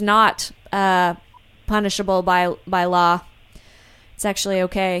 it's not punishable by law. It's actually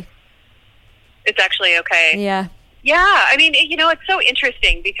okay. It's actually okay. Yeah. Yeah. I mean, it's so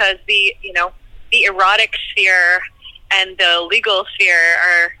interesting because the erotic sphere and the legal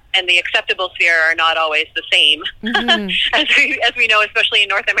sphere and the acceptable sphere are not always the same, as we know, especially in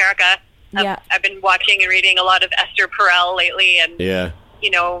North America. I've been watching and reading a lot of Esther Perel lately, and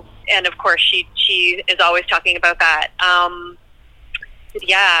and of course she is always talking about that. I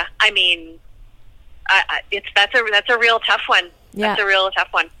mean, that's a real tough one. Yeah. That's a real tough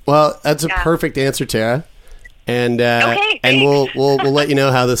one. Well, that's a perfect answer, Tara. And okay, and we'll let you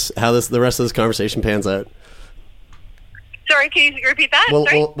know how the rest of this conversation pans out. Sorry, can you repeat that?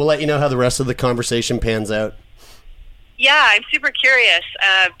 We'll let you know how the rest of the conversation pans out. Yeah, I'm super curious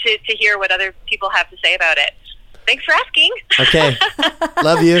to hear what other people have to say about it. Thanks for asking. Okay.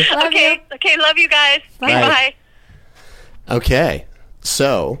 Love you. Okay, love you guys. Bye. Okay.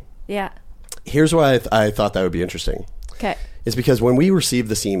 So, here's why I thought that would be interesting. Okay. It's because when we received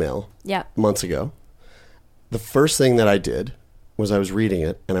this email months ago, the first thing that I did was I was reading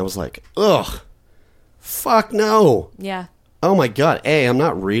it and I was like, ugh, fuck no. Yeah. Oh my God. A, I'm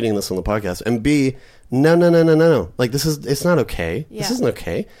not reading this on the podcast. And B, no. Like it's not okay. Yeah. This isn't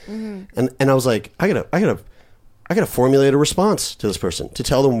okay. Mm-hmm. And I was like, I gotta formulate a response to this person to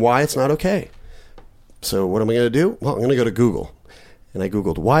tell them why it's not okay. So what am I going to do? Well, I'm going to go to Google. And I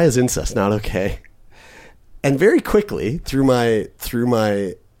Googled, why is incest not okay? And very quickly through my,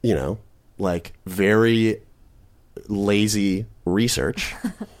 very lazy research,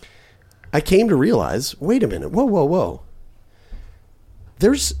 I came to realize, wait a minute, whoa.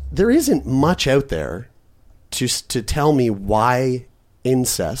 There isn't much out there to tell me why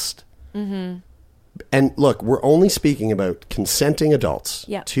incest. Mm-hmm. And look, we're only speaking about consenting adults.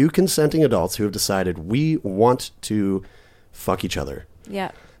 Yeah. Two consenting adults who have decided we want to fuck each other.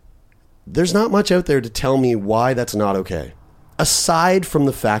 Yeah. There's not much out there to tell me why that's not okay. Aside from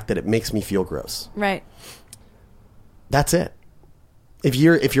the fact that it makes me feel gross. Right. That's it. If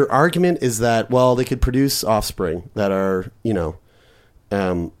your argument is that, well, they could produce offspring that are,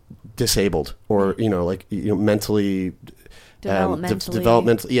 disabled or, mentally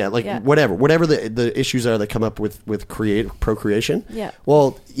developmentally, whatever the issues are that come up with procreation. Yeah.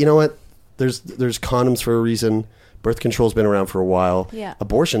 Well, you know what? There's condoms for a reason. Birth control's been around for a while. Yeah.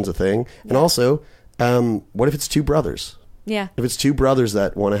 Abortion's a thing. And also, what if it's two brothers? Yeah. If it's two brothers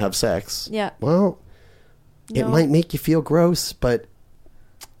that want to have sex, yeah. Well, it might make you feel gross, but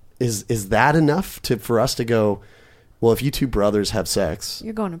is that enough for us to go, well, if you two brothers have sex,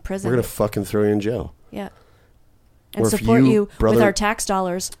 you're going to prison. We're going to fucking throw you in jail. Yeah. And support you with our tax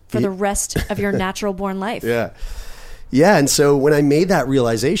dollars for the rest of your natural born life. Yeah. Yeah. And so when I made that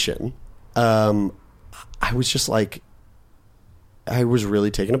realization, I was just like, I was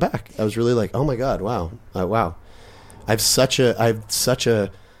really taken aback. I was really like, oh my God, wow. Wow. I've such a,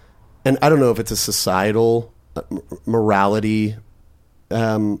 and I don't know if it's a societal morality,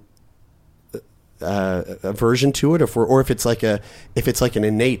 aversion to it, or if it's like an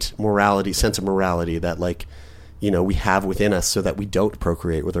innate morality, sense of morality that like, we have within us so that we don't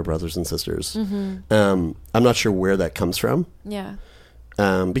procreate with our brothers and sisters. Mm-hmm. I'm not sure where that comes from. Yeah.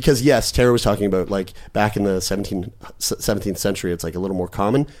 Because yes, Tara was talking about like back in the 17th century, it's like a little more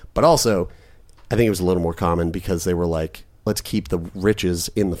common, but also I think it was a little more common because they were like, let's keep the riches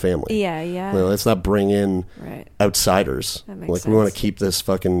in the family. Yeah. Yeah. Let's not bring in outsiders. That makes like sense. We want to keep this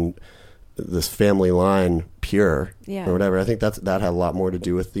family line pure or whatever. I think that had a lot more to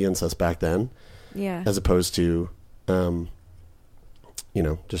do with the incest back then. Yeah. As opposed to,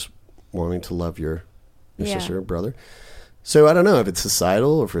 just wanting to love your sister or brother. So I don't know if it's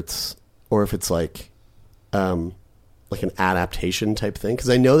societal or if it's like an adaptation type thing. Because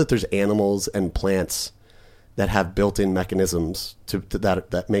I know that there's animals and plants that have built-in mechanisms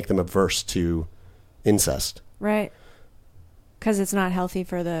that make them averse to incest. Right. Because it's not healthy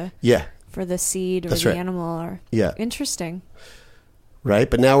for the seed or That's the right. animal. Or Interesting.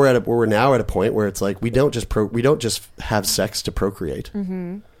 Right, but now we're at a point where it's like we don't just have sex to procreate.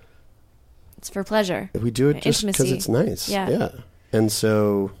 Mm-hmm. It's for pleasure. We do it just because it's nice. Yeah. And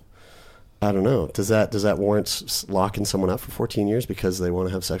so, I don't know. Does that warrant locking someone up for 14 years because they want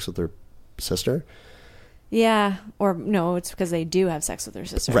to have sex with their sister? Yeah, or no, it's because they do have sex with their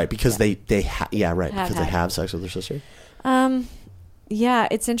sister. Right, because they have sex with their sister. Yeah,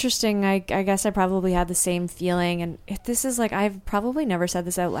 it's interesting. I guess I probably had the same feeling, and this is like I've probably never said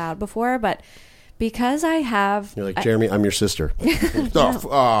this out loud before, but because I have, you're like Jeremy, I'm your sister.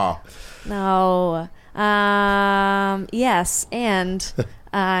 No. Yes, and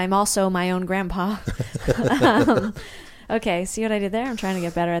I'm also my own grandpa. Okay, see what I did there? I'm trying to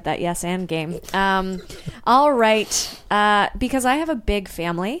get better at that yes and game. All right. Because I have a big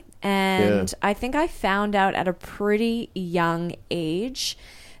family, and I think I found out at a pretty young age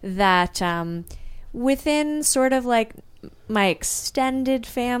that within sort of like my extended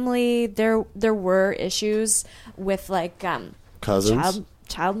family, there were issues with like cousins,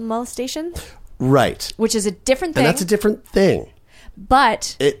 child molestation. Right. Which is a different thing. And that's a different thing.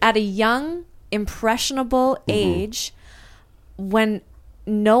 But at a young, impressionable age, when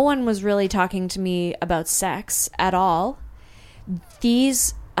no one was really talking to me about sex at all,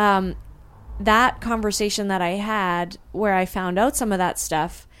 that conversation that I had where I found out some of that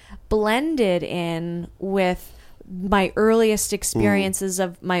stuff blended in with my earliest experiences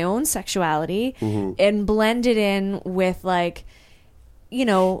of my own sexuality and blended in with like,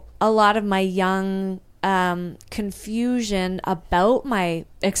 a lot of my young confusion about my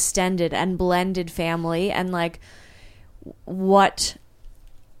extended and blended family and like what,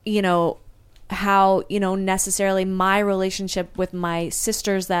 how, necessarily my relationship with my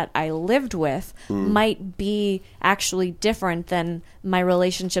sisters that I lived with might be actually different than my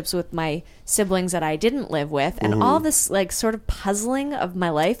relationships with my siblings that I didn't live with. And all this like sort of puzzling of my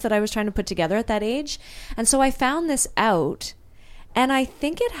life that I was trying to put together at that age. And so I found this out, and I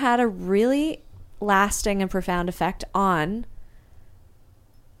think it had a really lasting and profound effect on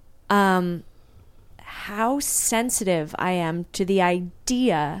how sensitive I am to the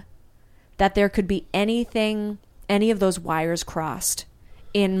idea that there could be any of those wires crossed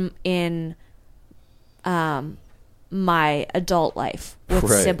in my adult life with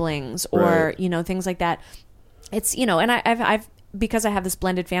siblings or things like that. It's and I've because I have this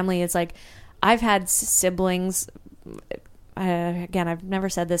blended family, it's like I've had siblings. Again, I've never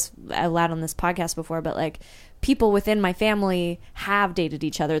said this out loud on this podcast before, but like people within my family have dated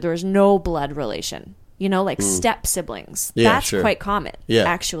each other. There was no blood relation, like step siblings. That's quite common,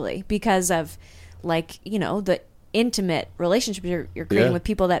 actually, because of like, the intimate relationship you're creating with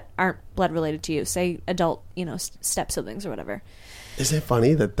people that aren't blood related to you, say adult, step siblings or whatever. Isn't it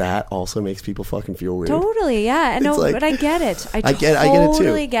funny that also makes people fucking feel weird? Totally, yeah. No, like, but I get it. I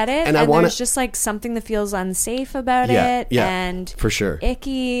totally get it. And there's just like something that feels unsafe about it, and for sure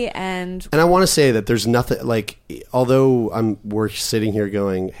icky. And I want to say that there's nothing like, although we're sitting here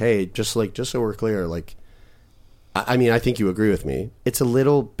going, hey, just so we're clear, like I mean, I think you agree with me. It's a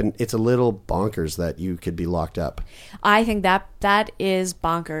little bonkers that you could be locked up. I think that is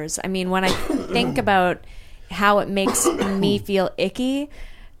bonkers. I mean, when I think about how it makes me feel icky,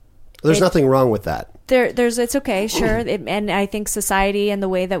 there's nothing wrong with that. It's okay, sure. And I think society and the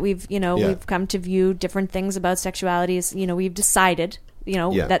way that we've come to view different things about sexuality is, we've decided,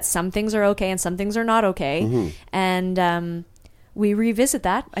 that some things are okay and some things are not okay. Mm-hmm. And we revisit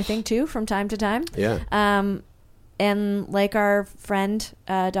that, I think, too, from time to time. Yeah. And like our friend,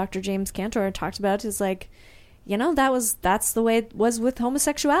 Dr. James Cantor talked about, is like, that's the way it was with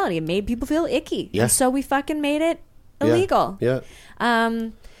homosexuality. It made people feel icky. Yeah. And so we fucking made it illegal. Yeah.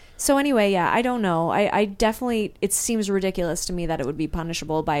 So anyway, I don't know. I definitely, it seems ridiculous to me that it would be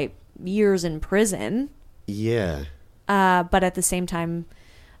punishable by years in prison. Yeah. But at the same time,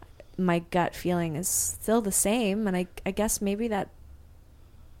 my gut feeling is still the same. And I guess maybe that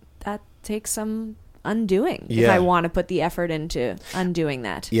takes some undoing if I want to put the effort into undoing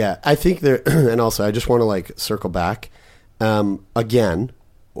that. Yeah, I think there, and also I just want to circle back. Again,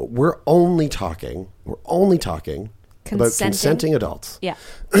 we're only talking about consenting adults. Yeah.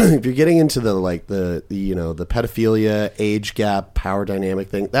 If you're getting into the the pedophilia, age gap, power dynamic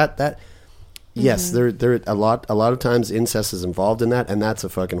thing, that yes, there a lot of times incest is involved in that, and that's a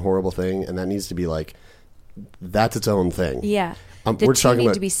fucking horrible thing, and that needs to be that's its own thing. Yeah. We're two talking need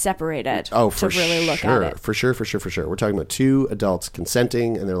about to be separated. Oh, to really look at it. For sure. We're talking about two adults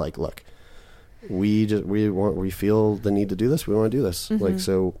consenting, and they're like, "Look, we feel the need to do this. We want to do this. Mm-hmm.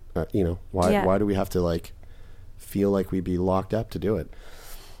 So why do we have to feel like we'd be locked up to do it?"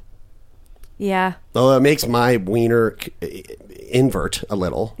 Yeah. Well, it makes my wiener invert a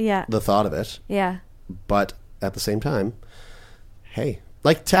little. Yeah. The thought of it. Yeah. But at the same time, hey.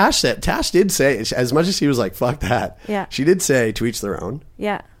 Like Tash did say, as much as she was like, fuck that. Yeah. She did say, to each their own.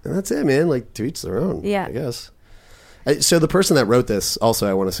 Yeah. And that's it, man. To each their own. Yeah. I guess. So the person that wrote this, also,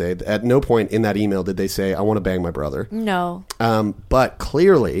 I want to say, at no point in that email did they say, I want to bang my brother. No. But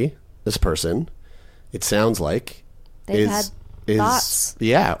clearly, this person, it sounds like, they've had thoughts.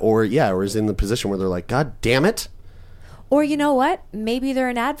 Yeah. Or is in the position where they're like, God damn it. Or you know what? Maybe they're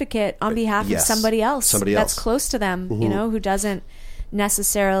an advocate on behalf of somebody else that's close to them, Mm-hmm. who doesn't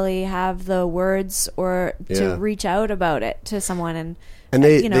necessarily have the words or to reach out about it to someone. And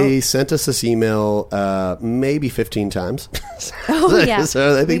they sent us this email maybe 15 times. Oh yeah.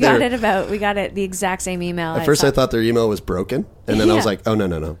 So I think we got it the exact same email. At first I thought their email was broken, and then I was like, oh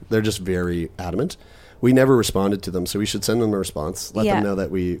no. They're just very adamant. We never responded to them, so we should send them a response. Let them know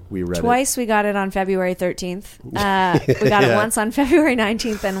that we read it. Twice we got it on February 13th. We got it once on February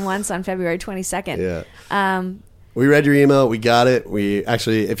 19th and once on February 22nd. Yeah. We read your email. We got it. We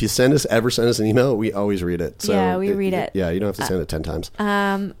actually, if you ever send us an email, we always read it. So we read it. Yeah, you don't have to send it 10 times.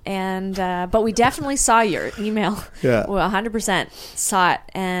 But we definitely saw your email. Yeah. 100% saw it.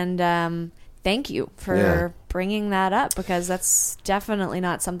 And thank you for bringing that up, because that's definitely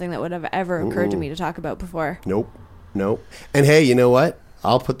not something that would have ever occurred to me to talk about before. Nope. And hey, you know what?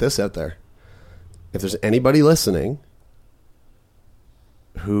 I'll put this out there. If there's anybody listening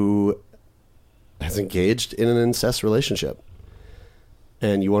who has engaged in an incest relationship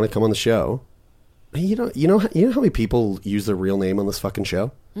and you want to come on the show, you know how many people use their real name on this fucking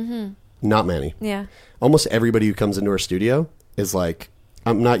show? Mm-hmm. Not many. Yeah. Almost everybody who comes into our studio is like,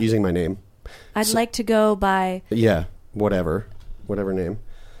 I'm not using my name. I'd like to go by... Yeah, whatever name.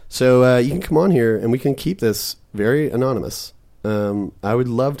 So you can come on here and we can keep this very anonymous. I would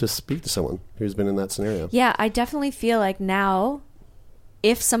love to speak to someone who's been in that scenario. Yeah, I definitely feel like now,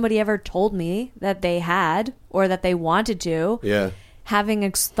 if somebody ever told me that they had or that they wanted to,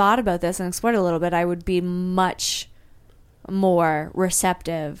 having thought about this and explored it a little bit, I would be much more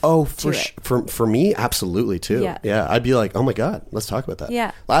receptive. Oh, for me, absolutely too. Yeah, I'd be like, oh my God, let's talk about that.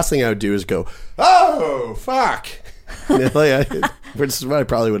 Yeah. Last thing I would do is go, oh fuck. Which is what I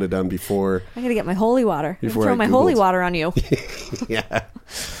probably would have done before. I'm gonna get my holy water. Before throw I my Googled. Holy water on you. Yeah.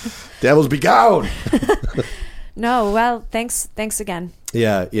 Devils be gone. No, well, thanks again.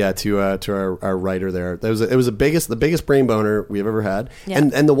 Yeah, to our writer there. It was the biggest brain boner we've ever had,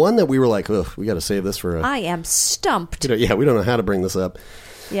 and the one that we were like, ugh, we got to save this for. I am stumped. We don't know how to bring this up.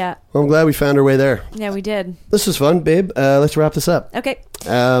 Yeah. Well, I'm glad we found our way there. Yeah, we did. This was fun, babe. Let's wrap this up. Okay.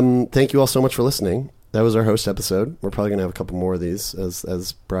 Thank you all so much for listening. That was our host episode. We're probably gonna have a couple more of these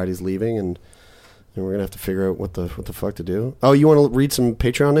as Bridie's leaving, and we're gonna have to figure out what the fuck to do. Oh, you want to read some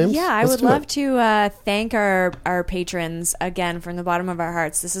Patreon names? Yeah, I would love to thank our patrons again from the bottom of our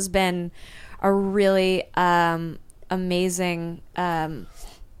hearts. This has been a really amazing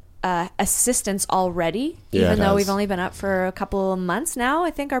assistance already, even though we've only been up for a couple of months now.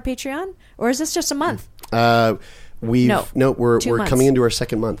 I think our Patreon, or is this just a month? We're 2 months. coming into our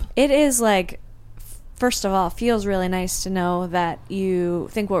second month. It is like, first of all, feels really nice to know that you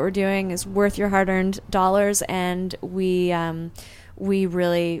think what we're doing is worth your hard-earned dollars, and we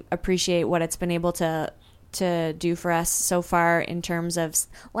really appreciate what it's been able to do for us so far in terms of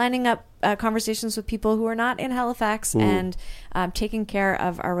lining up conversations with people who are not in Halifax and taking care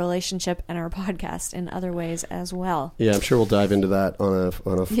of our relationship and our podcast in other ways as well. Yeah, I'm sure we'll dive into that on a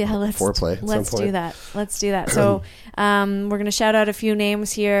foreplay. Let's do that. Let's do that. So we're going to shout out a few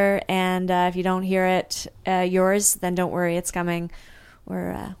names here, and if you don't hear it yours, then don't worry, it's coming.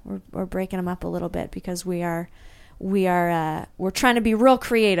 We're breaking them up a little bit because we're trying to be real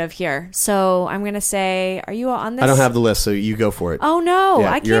creative here. So I'm going to say, are you on this? I don't have the list, so you go for it. Oh, no.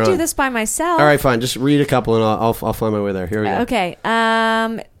 Yeah, I can't do this by myself. All right, fine. Just read a couple, and I'll find my way there. Here we go. Okay.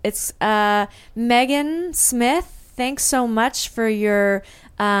 It's Megan Smith. Thanks so much for your...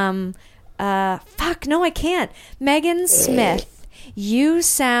 fuck, no, I can't. Megan Smith, you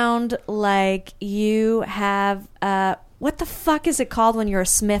sound like you have... what the fuck is it called when you're a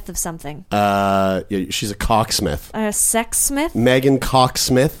smith of something? Yeah, she's a cocksmith. A sex smith? Megan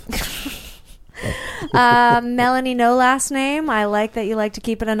Cocksmith. Melanie, no last name. I like that you like to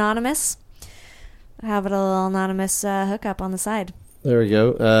keep it anonymous. Have it a little anonymous hookup on the side. There we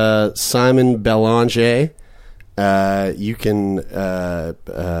go. Simon Belanger. You can...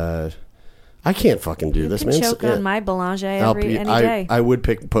 I can't fucking do this, man. You can choke on my Belanger any day. I would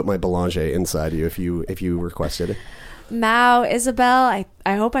put my Belanger inside you if you requested it. Mao Isabel,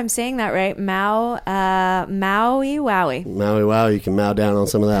 I hope I'm saying that right. Mao, Maui Wowie. Maui Wowie, you can mow down on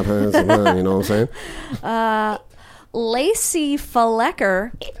some of that, you know what I'm saying? Lacey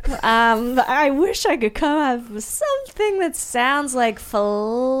Flecker. I wish I could come up with something that sounds like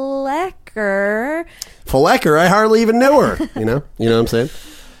Flecker. Flecker, I hardly even know her. You know what I'm saying?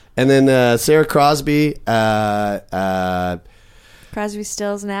 And then Sarah Crosby. Crosby,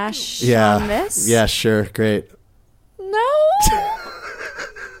 Stills, Nash. Yeah. On this? Yeah, sure. Great. No.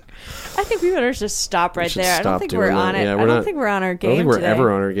 I think we better just stop right there. I don't think we're on it. Yeah, I don't think we're on our game. I don't think we're today.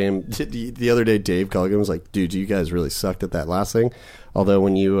 ever on our game. The other day, Dave Culligan was like, "Dude, you guys really sucked at that last thing." Although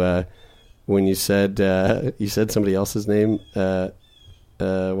when you said somebody else's name, what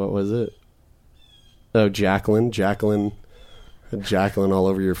was it? Oh, Jacqueline all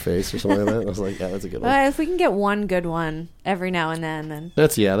over your face or something like that. I was like, yeah, that's a good one. If we can get one good one every now and then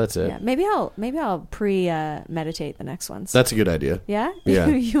that's it. Yeah, maybe I'll meditate the next ones. That's a good idea. Yeah? Yeah.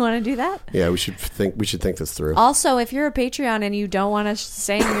 You want to do that? Yeah, we should think this through. Also, if you're a Patreon and you don't want us to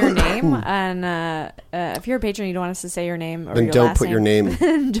say your name, and if you're a patron, you don't want us to say your name or then your don't last put your name.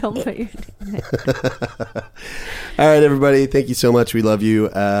 Don't put your name. All right, everybody. Thank you so much. We love you.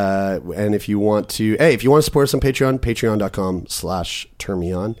 And if you want to support us on Patreon,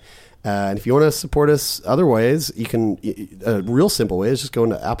 patreon.com/turmeon. And if you want to support us other ways, you can, a real simple way is just go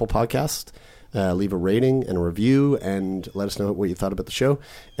into Apple Podcast, leave a rating and a review, and let us know what you thought about the show.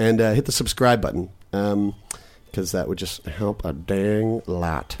 And hit the subscribe button, because that would just help a dang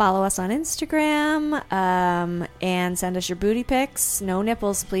lot. Follow us on Instagram, and send us your booty pics. No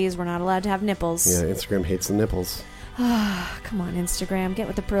nipples, please. We're not allowed to have nipples. Yeah, Instagram hates the nipples. Come on, Instagram. Get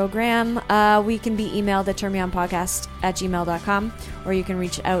with the program. We can be emailed at turmeonpodcast@gmail.com, or you can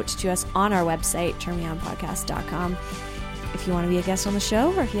reach out to us on our website, turmeonpodcast.com. If you want to be a guest on the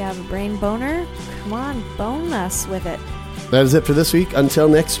show, or if you have a brain boner, come on, bone us with it. That is it for this week. Until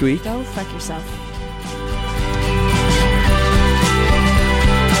next week. Go fuck yourself.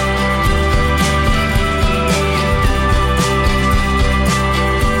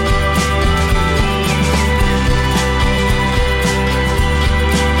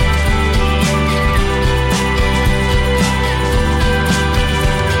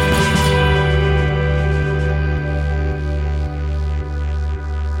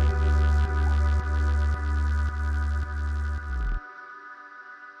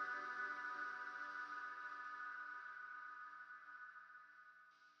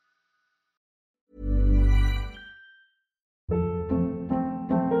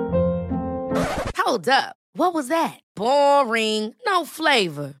 Hold up. What was that? Boring. No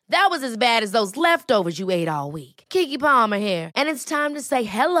flavor. That was as bad as those leftovers you ate all week. Keke Palmer here. And it's time to say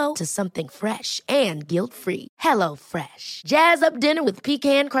hello to something fresh and guilt-free. Hello Fresh. Jazz up dinner with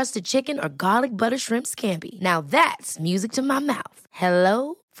pecan-crusted chicken or garlic butter shrimp scampi. Now that's music to my mouth.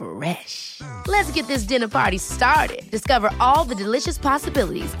 Hello Fresh. Let's get this dinner party started. Discover all the delicious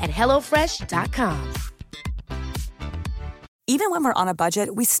possibilities at HelloFresh.com. Even when we're on a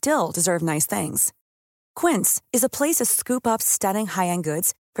budget, we still deserve nice things. Quince is a place to scoop up stunning high-end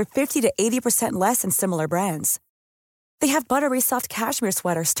goods for 50 to 80% less than similar brands. They have buttery soft cashmere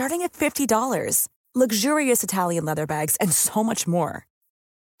sweaters starting at $50, luxurious Italian leather bags, and so much more.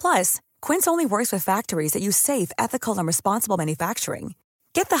 Plus, Quince only works with factories that use safe, ethical, and responsible manufacturing.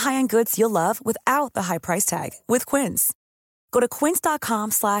 Get the high-end goods you'll love without the high price tag with Quince. Go to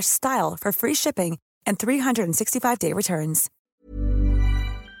quince.com/style for free shipping and 365-day returns.